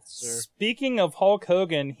me both, sir. Speaking of Hulk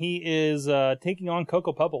Hogan, he is taking on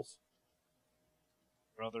Coco Pebbles.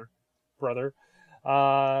 Brother.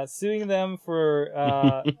 Suing them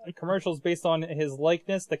for commercials based on his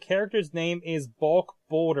likeness. The character's name is Bulk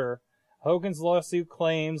Boulder. Hogan's lawsuit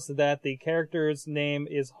claims that the character's name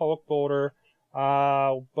is Hulk Boulder,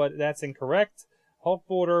 but that's incorrect. Hulk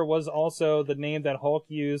Boulder was also the name that Hulk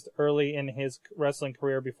used early in his wrestling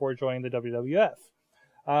career before joining the WWF.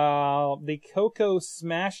 The Coco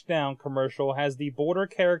Smashdown commercial has the Boulder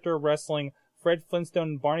character wrestling Fred Flintstone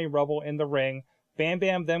and Barney Rubble in the ring. Bam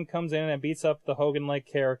Bam then comes in and beats up the Hogan-like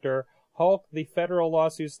character. Hulk, the federal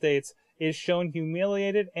lawsuit states, is shown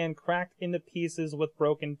humiliated and cracked into pieces with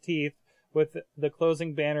broken teeth, with the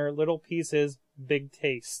closing banner, "Little Pieces, Big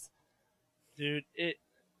Taste." Dude,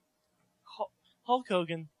 Hulk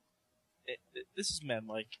Hogan, this is men,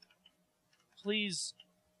 like, please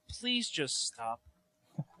just stop.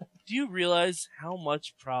 Do you realize how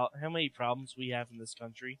many problems we have in this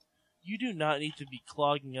country? You do not need to be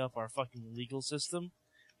clogging up our fucking legal system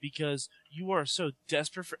because you are so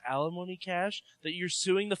desperate for alimony cash that you're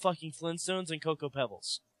suing the fucking Flintstones and Cocoa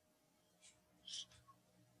Pebbles.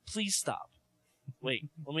 Please stop. Wait,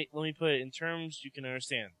 let me put it in terms you can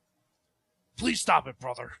understand. Please stop it,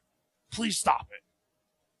 brother. Please stop it.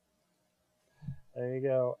 There you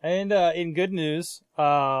go. And in good news,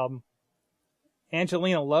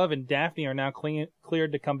 Angelina Love and Daphne are now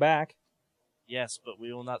cleared to come back. Yes, but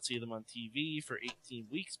we will not see them on TV for 18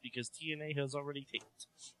 weeks because TNA has already taped.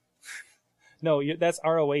 No, that's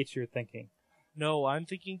ROH you're thinking. No, I'm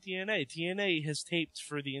thinking TNA. TNA has taped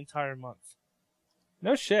for the entire month.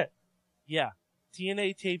 No shit. Yeah.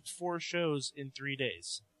 TNA taped 4 shows in 3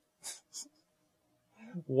 days.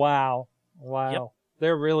 Wow. Yep.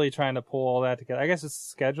 They're really trying to pull all that together. I guess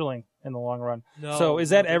it's scheduling in the long run. No, so is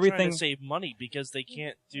that they're everything? Trying to save money because they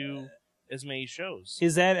can't do as many shows.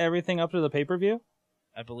 Is that everything up to the pay-per-view?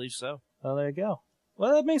 I believe so. Oh, there you go.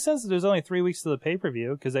 Well, that makes sense. There's only 3 weeks to the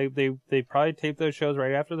pay-per-view because they probably taped those shows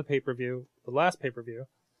right after the pay-per-view, the last pay-per-view.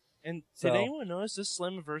 And did anyone notice this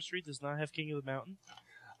Slammiversary does not have King of the Mountain?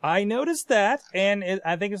 I noticed that, and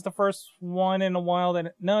I think it's the first one in a while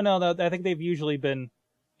that... No, I think they've usually been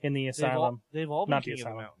in the Asylum. They've all been King of the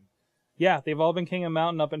Mountain. Yeah, they've all been King of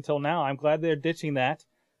Mountain up until now. I'm glad they're ditching that.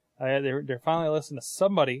 They're finally listening to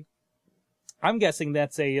somebody. I'm guessing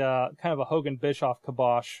that's a kind of a Hogan Bischoff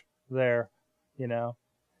kibosh there, you know.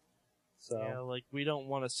 So yeah, like we don't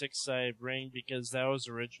want a 6-side ring because that was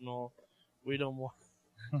original. We don't want.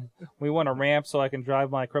 We want a ramp so I can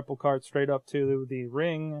drive my cripple cart straight up to the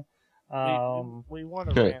ring. We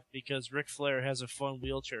want a ramp because Ric Flair has a fun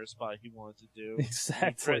wheelchair spot he wanted to do.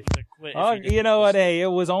 Exactly. To quit Oh, you know what? Hey,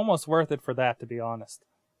 it was almost worth it for that, to be honest.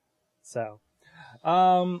 So,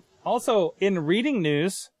 also in reading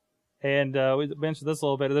news, and we mentioned this a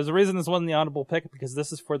little bit. There's a reason this wasn't the audible pick because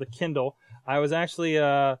this is for the Kindle. I was actually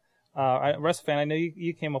WrestleFan. I know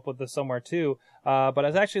you came up with this somewhere too, but I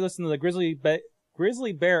was actually listening to the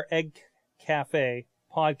Grizzly Bear Egg Cafe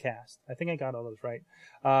podcast. I think I got all those right.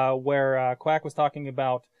 Where Quack was talking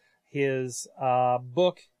about his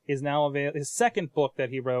book is now available. His second book that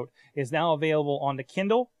he wrote is now available on the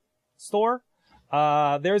Kindle store.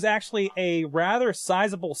 There's actually a rather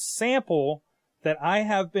sizable sample that I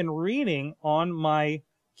have been reading on my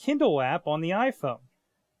Kindle app on the iPhone.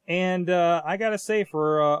 And I gotta say,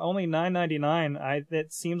 for only $9.99,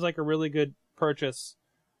 it seems like a really good purchase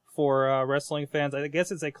for wrestling fans. I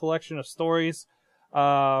guess it's a collection of stories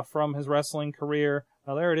from his wrestling career.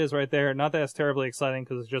 Now, there it is right there. Not that it's terribly exciting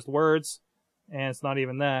because it's just words, and it's not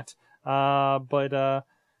even that. But I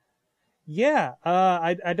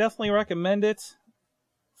definitely recommend it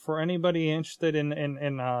for anybody interested in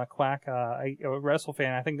Quack, a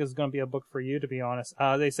WrestleFan. I think this is going to be a book for you, to be honest.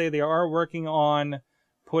 They say they are working on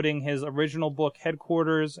putting his original book,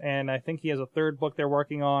 Headquarters, and I think he has a third book they're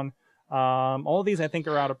working on. All of these, I think,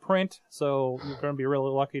 are out of print, so you're going to be really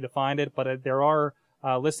lucky to find it. But there are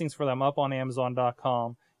listings for them up on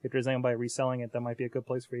Amazon.com. If there's anybody reselling it, that might be a good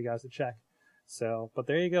place for you guys to check. So, but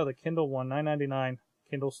there you go, the Kindle one, $9.99,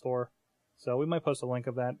 Kindle store. So we might post a link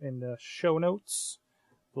of that in the show notes,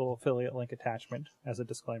 a little affiliate link attachment as a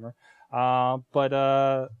disclaimer. But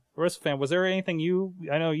WrestleFan, was there anything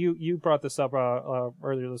I know you brought this up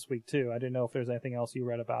earlier this week too. I didn't know if there's anything else you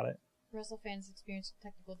read about it. WrestleFan's experiencing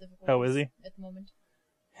technical difficulties. Oh, is he? At the moment.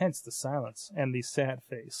 Hence the silence and the sad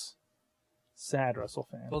face. Sad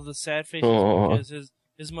WrestleFan. Well, the sad face is because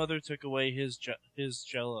his mother took away his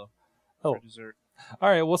Jello for dessert. All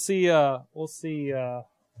right, we'll see. If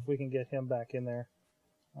we can get him back in there.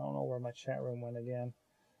 I don't know where my chat room went again.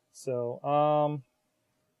 So,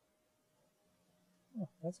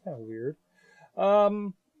 that's kind of weird.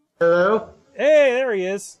 Hello? Hey, there he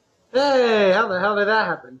is. Hey, how the hell did that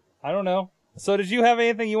happen? I don't know. So did you have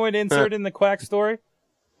anything you wanted to insert in the Quack story?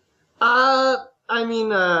 I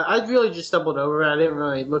really just stumbled over it. I didn't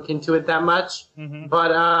really look into it that much. Mm-hmm.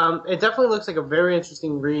 But it definitely looks like a very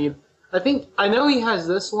interesting read. I know he has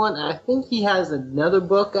this one. I think he has another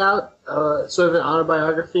book out, sort of an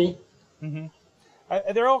autobiography. Mm-hmm.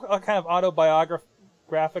 They're all kind of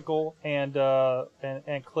autobiographical and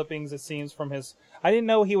clippings, it seems, from his... I didn't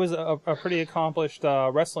know he was a pretty accomplished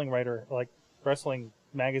wrestling writer, like wrestling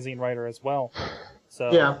magazine writer as well.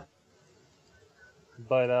 So yeah.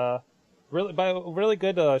 But really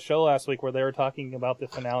good show last week where they were talking about the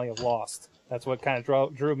finale of Lost. That's what kind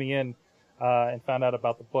of drew me in and found out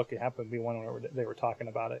about the book. It happened to be one where they were talking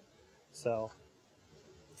about it. So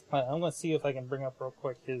I'm going to see if I can bring up real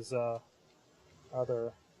quick his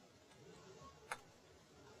other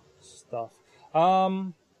stuff.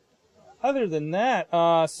 Other than that,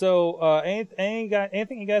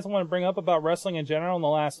 anything you guys want to bring up about wrestling in general in the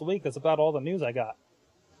last week? That's about all the news I got.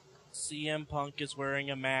 CM Punk is wearing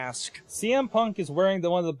a mask. CM Punk is wearing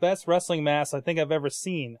one of the best wrestling masks I think I've ever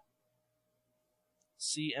seen.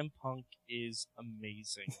 CM Punk is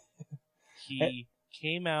amazing. He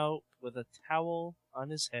came out with a towel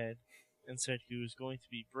on his head and said he was going to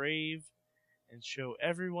be brave and show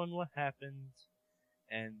everyone what happened,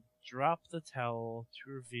 and drop the towel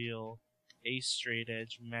to reveal a straight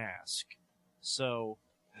edge mask. So,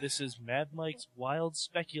 this is Mad Mike's wild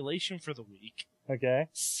speculation for the week. Okay.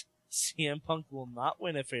 CM Punk will not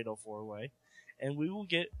win a Fatal 4-Way, and we will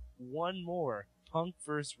get one more Punk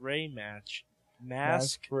vs. Ray match.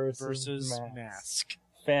 Mask versus mask.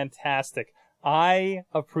 Fantastic. I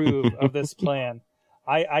approve of this plan.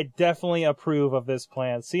 I definitely approve of this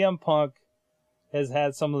plan. CM Punk has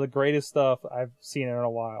had some of the greatest stuff I've seen in a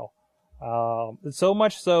while. So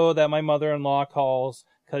much so that my mother-in-law calls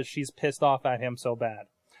because she's pissed off at him so bad.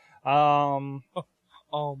 Oh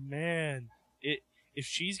man. If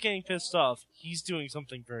she's getting pissed off, he's doing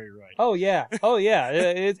something very right. Oh yeah.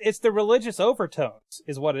 It's the religious overtones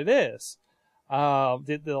is what it is.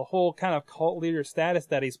 The whole kind of cult leader status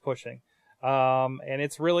that he's pushing. And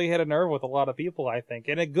it's really hit a nerve with a lot of people, I think,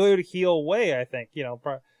 in a good heel way, I think,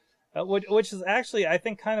 which is actually, I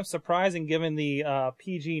think, kind of surprising given the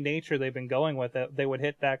PG nature they've been going with, that they would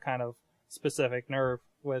hit that kind of specific nerve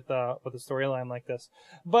with a storyline like this.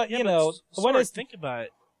 But, think about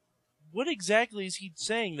it. What exactly is he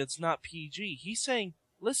saying that's not PG? He's saying,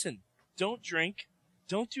 listen, don't drink,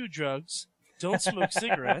 don't do drugs, don't smoke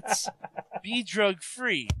cigarettes, be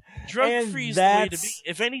drug-free. Drug-free is the way to be.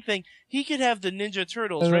 If anything, he could have the Ninja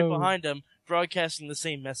Turtles right behind him broadcasting the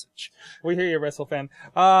same message. We hear you, WrestleFan.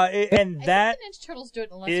 And that the Ninja Turtles do it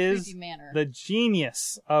in a less is creepy manner. The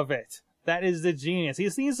genius of it. That is the genius. He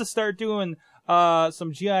needs to start doing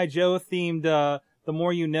some G.I. Joe themed The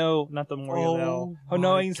More You Know, not The More You Know.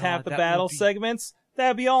 Knowing's half the battle segments.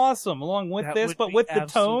 That'd be awesome, along with this, but with the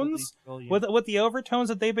tones, with the overtones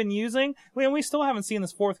that they've been using. We still haven't seen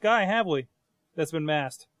this fourth guy, have we? That's been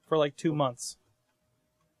masked for like 2 months.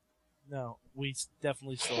 No, we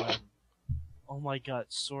definitely still haven't. Oh my God,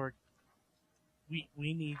 Sorg. We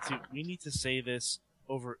need to say this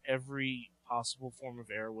over every possible form of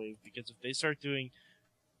airwave, because if they start doing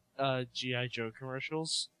G.I. Joe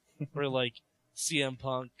commercials, where like CM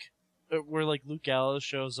Punk, where like Luke Gallows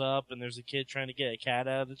shows up and there's a kid trying to get a cat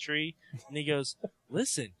out of the tree, and he goes,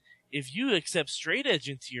 listen, if you accept straight edge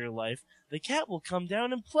into your life, the cat will come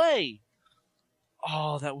down and play.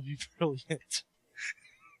 Oh, that would be brilliant.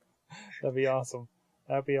 That'd be awesome.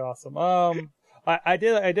 I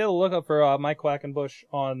did a lookup for Mike Quackenbush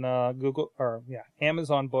on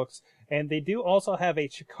Amazon Books, and they do also have a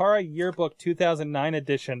Chikara Yearbook 2009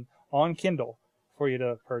 edition on Kindle for you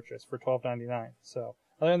to purchase for $12.99. So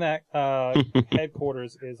other than that,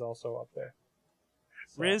 Headquarters is also up there.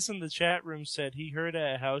 So. Riz in the chat room said he heard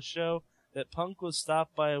at a house show that Punk was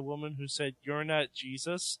stopped by a woman who said, "You're not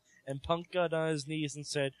Jesus," and Punk got on his knees and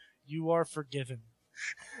said, "You are forgiven."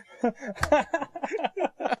 And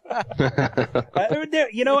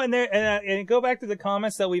go back to the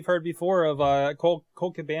comments that we've heard before of Colt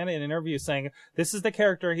Cabana in interviews saying this is the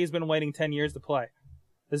character he's been waiting 10 years to play.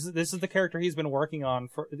 This is the character he's been working on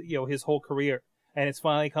for his whole career, and it's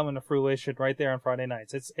finally coming to fruition right there on Friday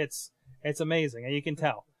nights. It's amazing, and you can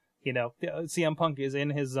tell. CM Punk is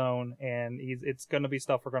in his zone, and it's going to be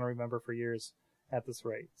stuff we're going to remember for years at this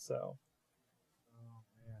rate. So.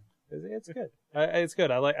 It's good. It's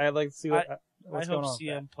good. I like to see what's going on. I hope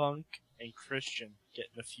CM Punk and Christian get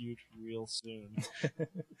in a feud real soon.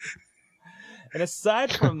 And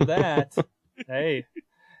aside from that,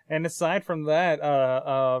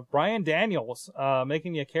 Bryan Daniels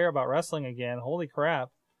making you care about wrestling again. Holy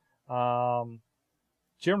crap!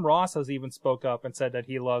 Jim Ross has even spoke up and said that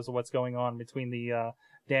he loves what's going on between the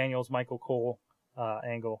Daniels Michael Cole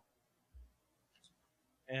angle.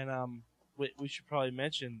 And we should probably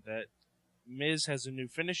mention that Miz has a new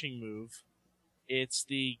finishing move. It's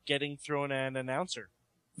the getting thrown at an announcer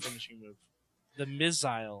finishing move. The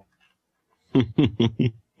Mizile. There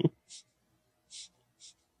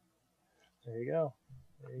you go.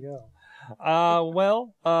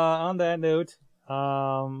 On that note,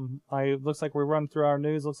 looks like we're running through our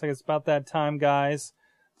news. Looks like it's about that time, guys.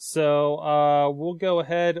 So we'll go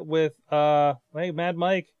ahead with Mad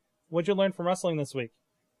Mike. What'd you learn from wrestling this week?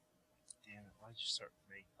 Damn it! Why'd you start with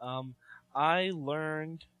me? I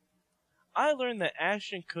learned that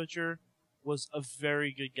Ashton Kutcher was a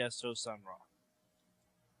very good guest host on Raw,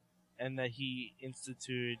 and that he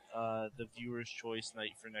instituted the viewer's choice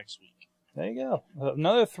night for next week. There you go.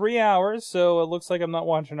 Another 3 hours, so it looks like I'm not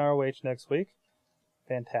watching ROH next week.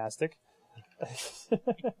 Fantastic.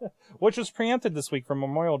 Which was preempted this week from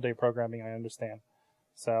Memorial Day programming, I understand.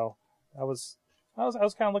 So I was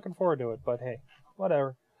kind of looking forward to it, but hey,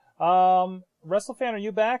 whatever. WrestleFan, are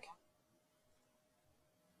you back?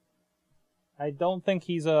 I don't think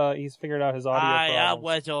he's figured out his audio problems. I am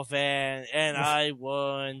WrestleFan, and I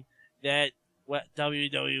won that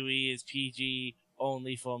WWE is PG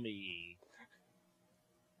only for me.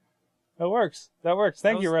 That works.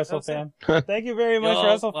 Thank you, WrestleFan. Thank you very much,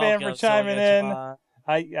 WrestleFan, for chiming in.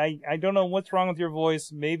 I don't know what's wrong with your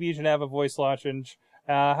voice. Maybe you should have a voice lozenge.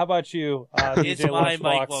 How about you, it's DJ my Lunchbox?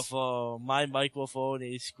 microphone. My microphone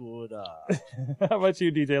is screwed up. How about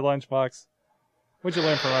you, DJ Lunchbox? What'd you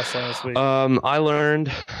learn from wrestling this week? I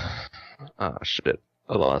learned... Ah, shit.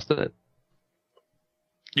 I lost it.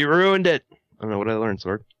 You ruined it. I don't know what I learned,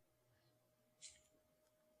 Sorg.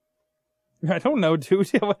 I don't know, dude.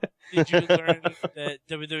 Did you learn that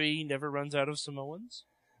WWE never runs out of Samoans?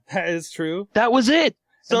 That is true. That was it.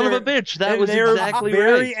 Son of a bitch. That was exactly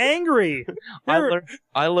very right. angry.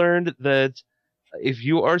 I learned that if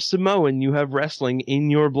you are Samoan, you have wrestling in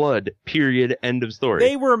your blood. Period. End of story.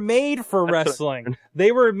 They were made for wrestling.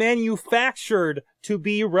 They were manufactured to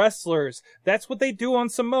be wrestlers. That's what they do on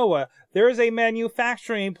Samoa. There is a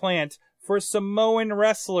manufacturing plant for Samoan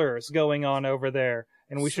wrestlers going on over there.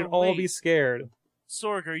 And we should all be scared.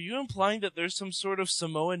 Sorg, are you implying that there's some sort of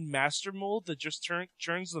Samoan master mold that just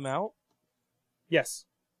churns them out? Yes.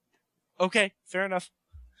 Okay, fair enough.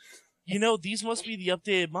 You know, these must be the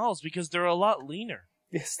updated models because they're a lot leaner.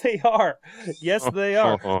 Yes, they are. Yes, they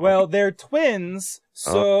are. Well, they're twins,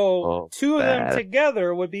 so two of them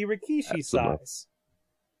together would be Rikishi size.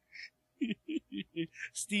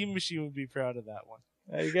 Steam Machine would be proud of that one.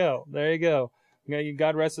 There you go. There you go.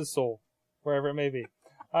 God rest his soul, wherever it may be.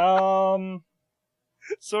 Sorgatron,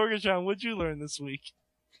 what'd you learn this week?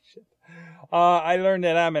 I learned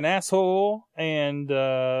that I'm an asshole, and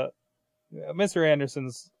Mr.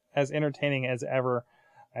 Anderson's as entertaining as ever,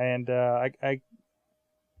 and I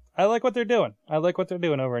like what they're doing. I like what they're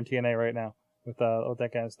doing over in TNA right now with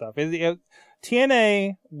that kind of stuff.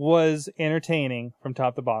 TNA was entertaining from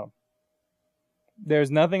top to bottom.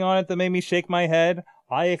 There's nothing on it that made me shake my head.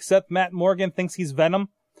 I accept Matt Morgan thinks he's Venom.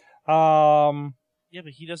 Yeah,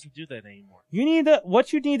 but he doesn't do that anymore.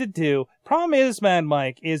 What you need to do, problem is, man,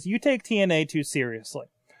 Mike, is you take TNA too seriously.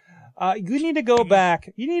 You need to go back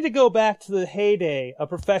to the heyday of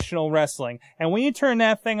professional wrestling. And when you turn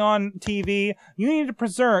that thing on TV, you need to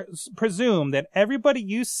presume that everybody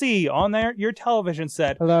you see on your television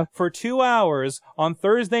set for 2 hours on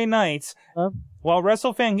Thursday nights, while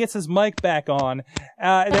WrestleFan gets his mic back on,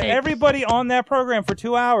 that everybody on that program for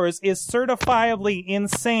 2 hours is certifiably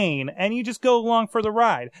insane, and you just go along for the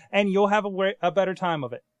ride, and you'll have a better time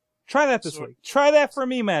of it. Try that this week. Try that for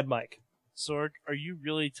me, Mad Mike. Sorg, are you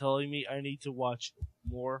really telling me I need to watch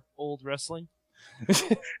more old wrestling?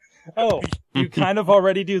 Oh, you kind of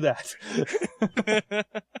already do that.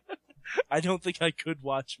 I don't think I could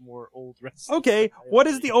watch more old wrestling. Okay, what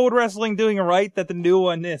is the old wrestling doing right that the new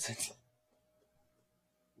one isn't?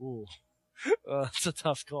 Ooh, that's a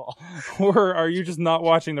tough call. Or are you just not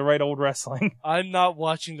watching the right old wrestling? I'm not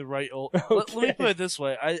watching the right old... Okay. Let me put it this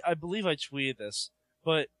way. I believe I tweeted this,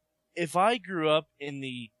 but if I grew up in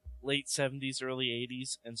the late 70s, early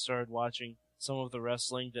 80s, and started watching some of the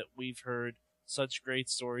wrestling that we've heard such great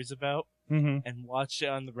stories about, and watched it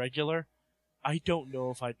on the regular, I don't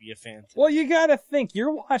know if I'd be a fan today. Well, you gotta think,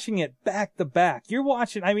 you're watching it back to back. You're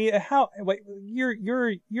watching,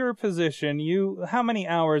 your position, how many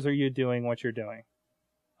hours are you doing what you're doing?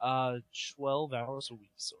 12 hours a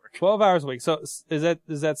week, Sorg. 12 hours a week. So,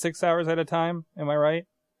 is that 6 hours at a time? Am I right?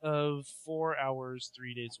 4 hours,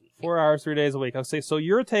 3 days a week. 4 hours, 3 days a week. Okay, so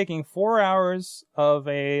you're taking 4 hours of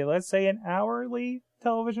let's say an hourly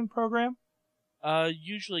television program?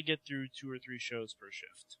 Usually get through 2 or 3 shows per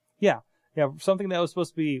shift. Yeah, something that was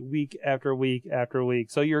supposed to be week after week after week.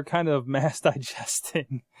 So you're kind of mass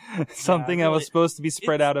digesting something that was supposed to be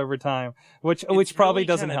spread out over time, which probably really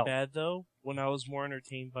doesn't help. Bad though, when I was more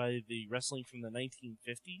entertained by the wrestling from the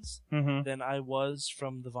 1950s than I was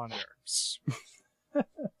from the Von Erichs.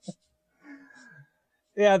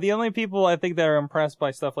 Yeah, the only people I think that are impressed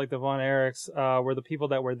by stuff like the Von Erichs were the people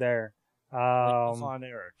that were there. Like the Von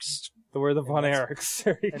Erichs. Were the Von Erichs.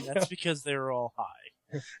 That's because they were all high.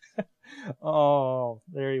 Oh,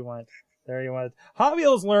 there he went. There you want it. Hot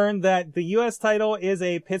Wheels learned that the U.S. title is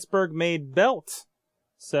a Pittsburgh-made belt.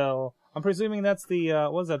 So I'm presuming that's the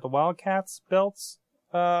what is that? The Wildcats belts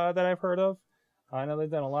that I've heard of. I know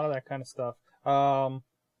they've done a lot of that kind of stuff.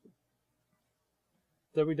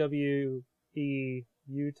 WWE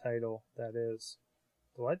title, that is.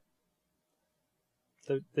 What?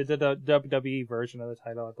 The WWE version of the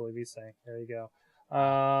title, I believe he's saying. There you go.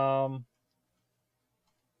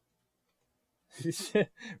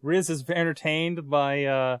 Riz is entertained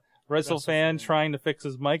by WrestleFan trying to fix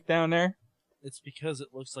his mic down there. It's because it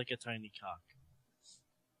looks like a tiny cock.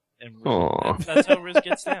 And Aww. that's how Riz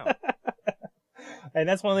gets down. And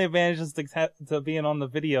that's one of the advantages to being on the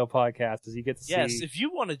video podcast, is you get to see. Yes, if you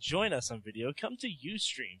want to join us on video, come to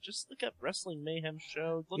Ustream. Just look up Wrestling Mayhem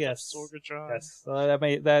Show. Look up Sorgatron. Yes,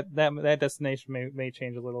 that destination may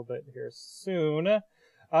change a little bit here soon.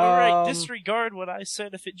 All right, disregard what I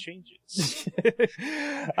said if it changes.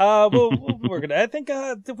 We're gonna. I think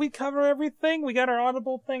did we cover everything? We got our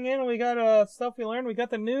Audible thing in. We got stuff we learned. We got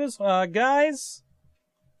the news, guys.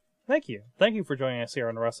 Thank you for joining us here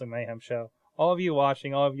on the Wrestling Mayhem Show. All of you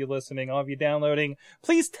watching, all of you listening, all of you downloading.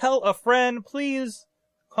 Please tell a friend. Please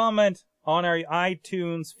comment on our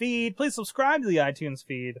iTunes feed. Please subscribe to the iTunes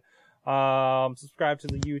feed. Subscribe to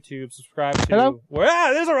the YouTube. Subscribe to. Hello?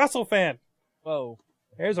 There's a WrestleFan. Whoa.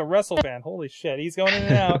 There's a WrestleFan. Holy shit, he's going in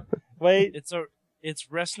and out. Wait. It's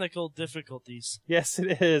Resnical difficulties. Yes,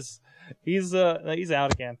 it is. He's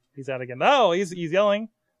out again. Oh, he's yelling.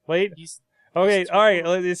 Wait. Okay, all right.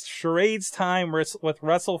 It's charades time with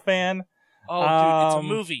WrestleFan. Oh, dude, it's a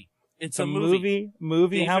movie. It's a movie.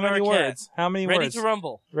 Movie. How many words? Ready words? to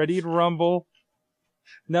rumble. Ready to rumble.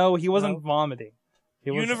 No, he wasn't vomiting.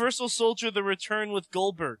 Universal Soldier: The Return with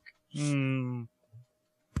Goldberg. Mr.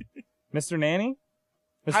 Nanny?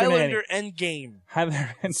 Mr. Highlander Nanny. Endgame.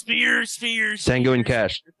 Highlander Spears. Tango and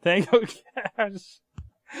Cash. Tango Cash.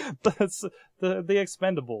 That's the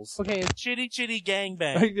Expendables. Okay, Chitty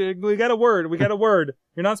Gangbang. We got a word.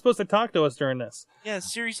 You're not supposed to talk to us during this. Yeah,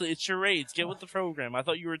 seriously, it's charades. Get with the program. I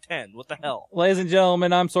thought you were 10. What the hell? Ladies and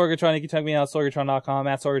gentlemen, I'm Sorgatron. You can check me out at Sorgatron.com,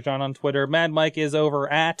 at Sorgatron on Twitter. Mad Mike is over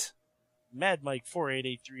at Mad Mike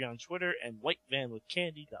 4883 on Twitter and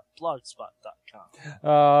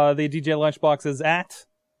whitevanwithcandy.blogspot.com. The DJ Lunchbox is at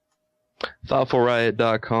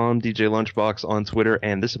ThoughtfulRiot.com, DJ Lunchbox on Twitter,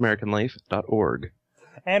 and ThisAmericanLife.org.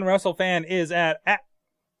 And WrestleFan is at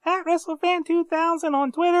WrestleFan2000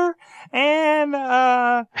 on Twitter, and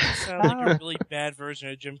You sound like a really bad version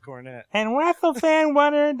of Jim Cornette. And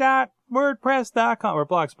WrestleFanRunner.wordpress.com or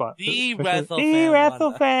Blogspot. The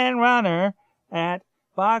WrestleFan Runner at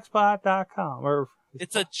Blogspot.com. Or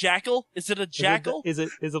it's a jackal. Is it a jackal? Is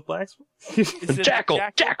it Blogspot? Is it jackal.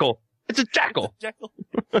 It's a jackal.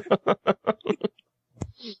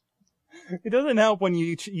 It doesn't help when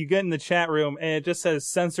you get in the chat room and it just says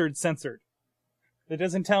censored. It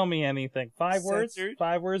doesn't tell me anything. 5 words?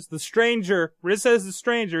 5 words. The Stranger. Riz says The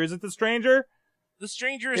Stranger. Is it The Stranger? The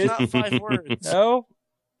Stranger is not 5 words. No?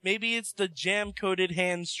 Maybe it's the jam-coated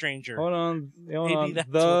hand stranger. Hold on. That's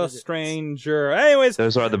The Stranger. Anyways.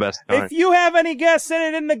 Those are the best. If you have any guests,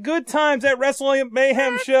 send it in the good times at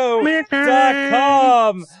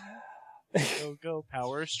WrestlingMayhemShow.com. Go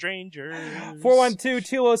Power Strangers.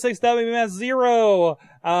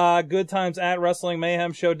 412-206-WMS0. Good times at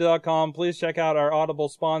WrestlingMayhemShow.com. Please check out our Audible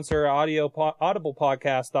sponsor,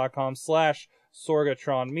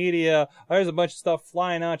 audiblepodcast.com/Sorgatron Media. There's a bunch of stuff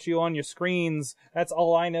flying at you on your screens. That's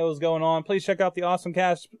all I know is going on. Please check out the Awesome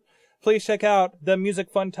Cast. Please check out the Music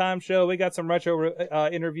Fun Time Show. We got some retro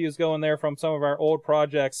interviews going there from some of our old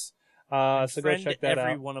projects. So go check that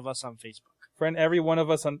out. Every one of us on Facebook. Friend every one of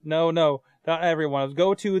us on no, not everyone.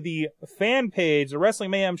 Go to the fan page, the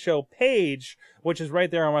Wrestling Mayhem Show page, which is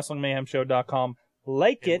right there on WrestlingMayhemShow.com.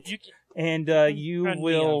 Like it, and you Friend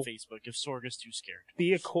will me on Facebook if Sorga's too scared.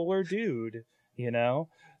 be a cooler dude, you know.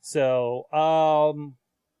 So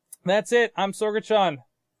that's it. I'm Sorgatron.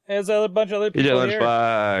 There's a bunch of other people here.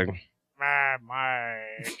 Lunchbag.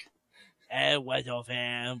 Mike. And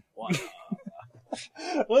WrestleFan.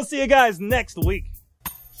 We'll see you guys next week.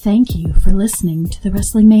 Thank you for listening to the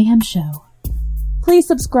Wrestling Mayhem Show. Please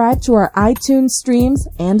subscribe to our iTunes streams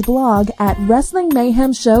and blog at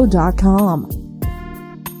WrestlingMayhemShow.com.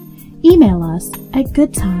 Email us at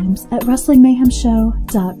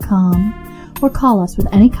goodtimes@WrestlingMayhemShow.com or call us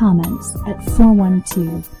with any comments at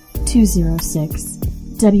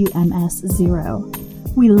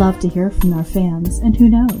 412-206-WMS0. We love to hear from our fans, and who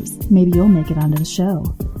knows, maybe you'll make it onto the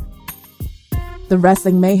show. The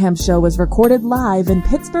Wrestling Mayhem Show was recorded live in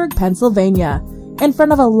Pittsburgh, Pennsylvania, in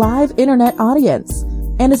front of a live internet audience,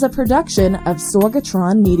 and is a production of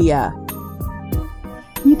Sorgatron Media.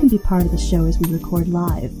 You can be part of the show as we record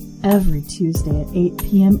live every Tuesday at 8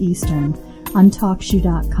 p.m. Eastern on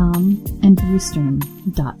TalkShoe.com and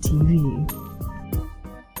Ustream.tv.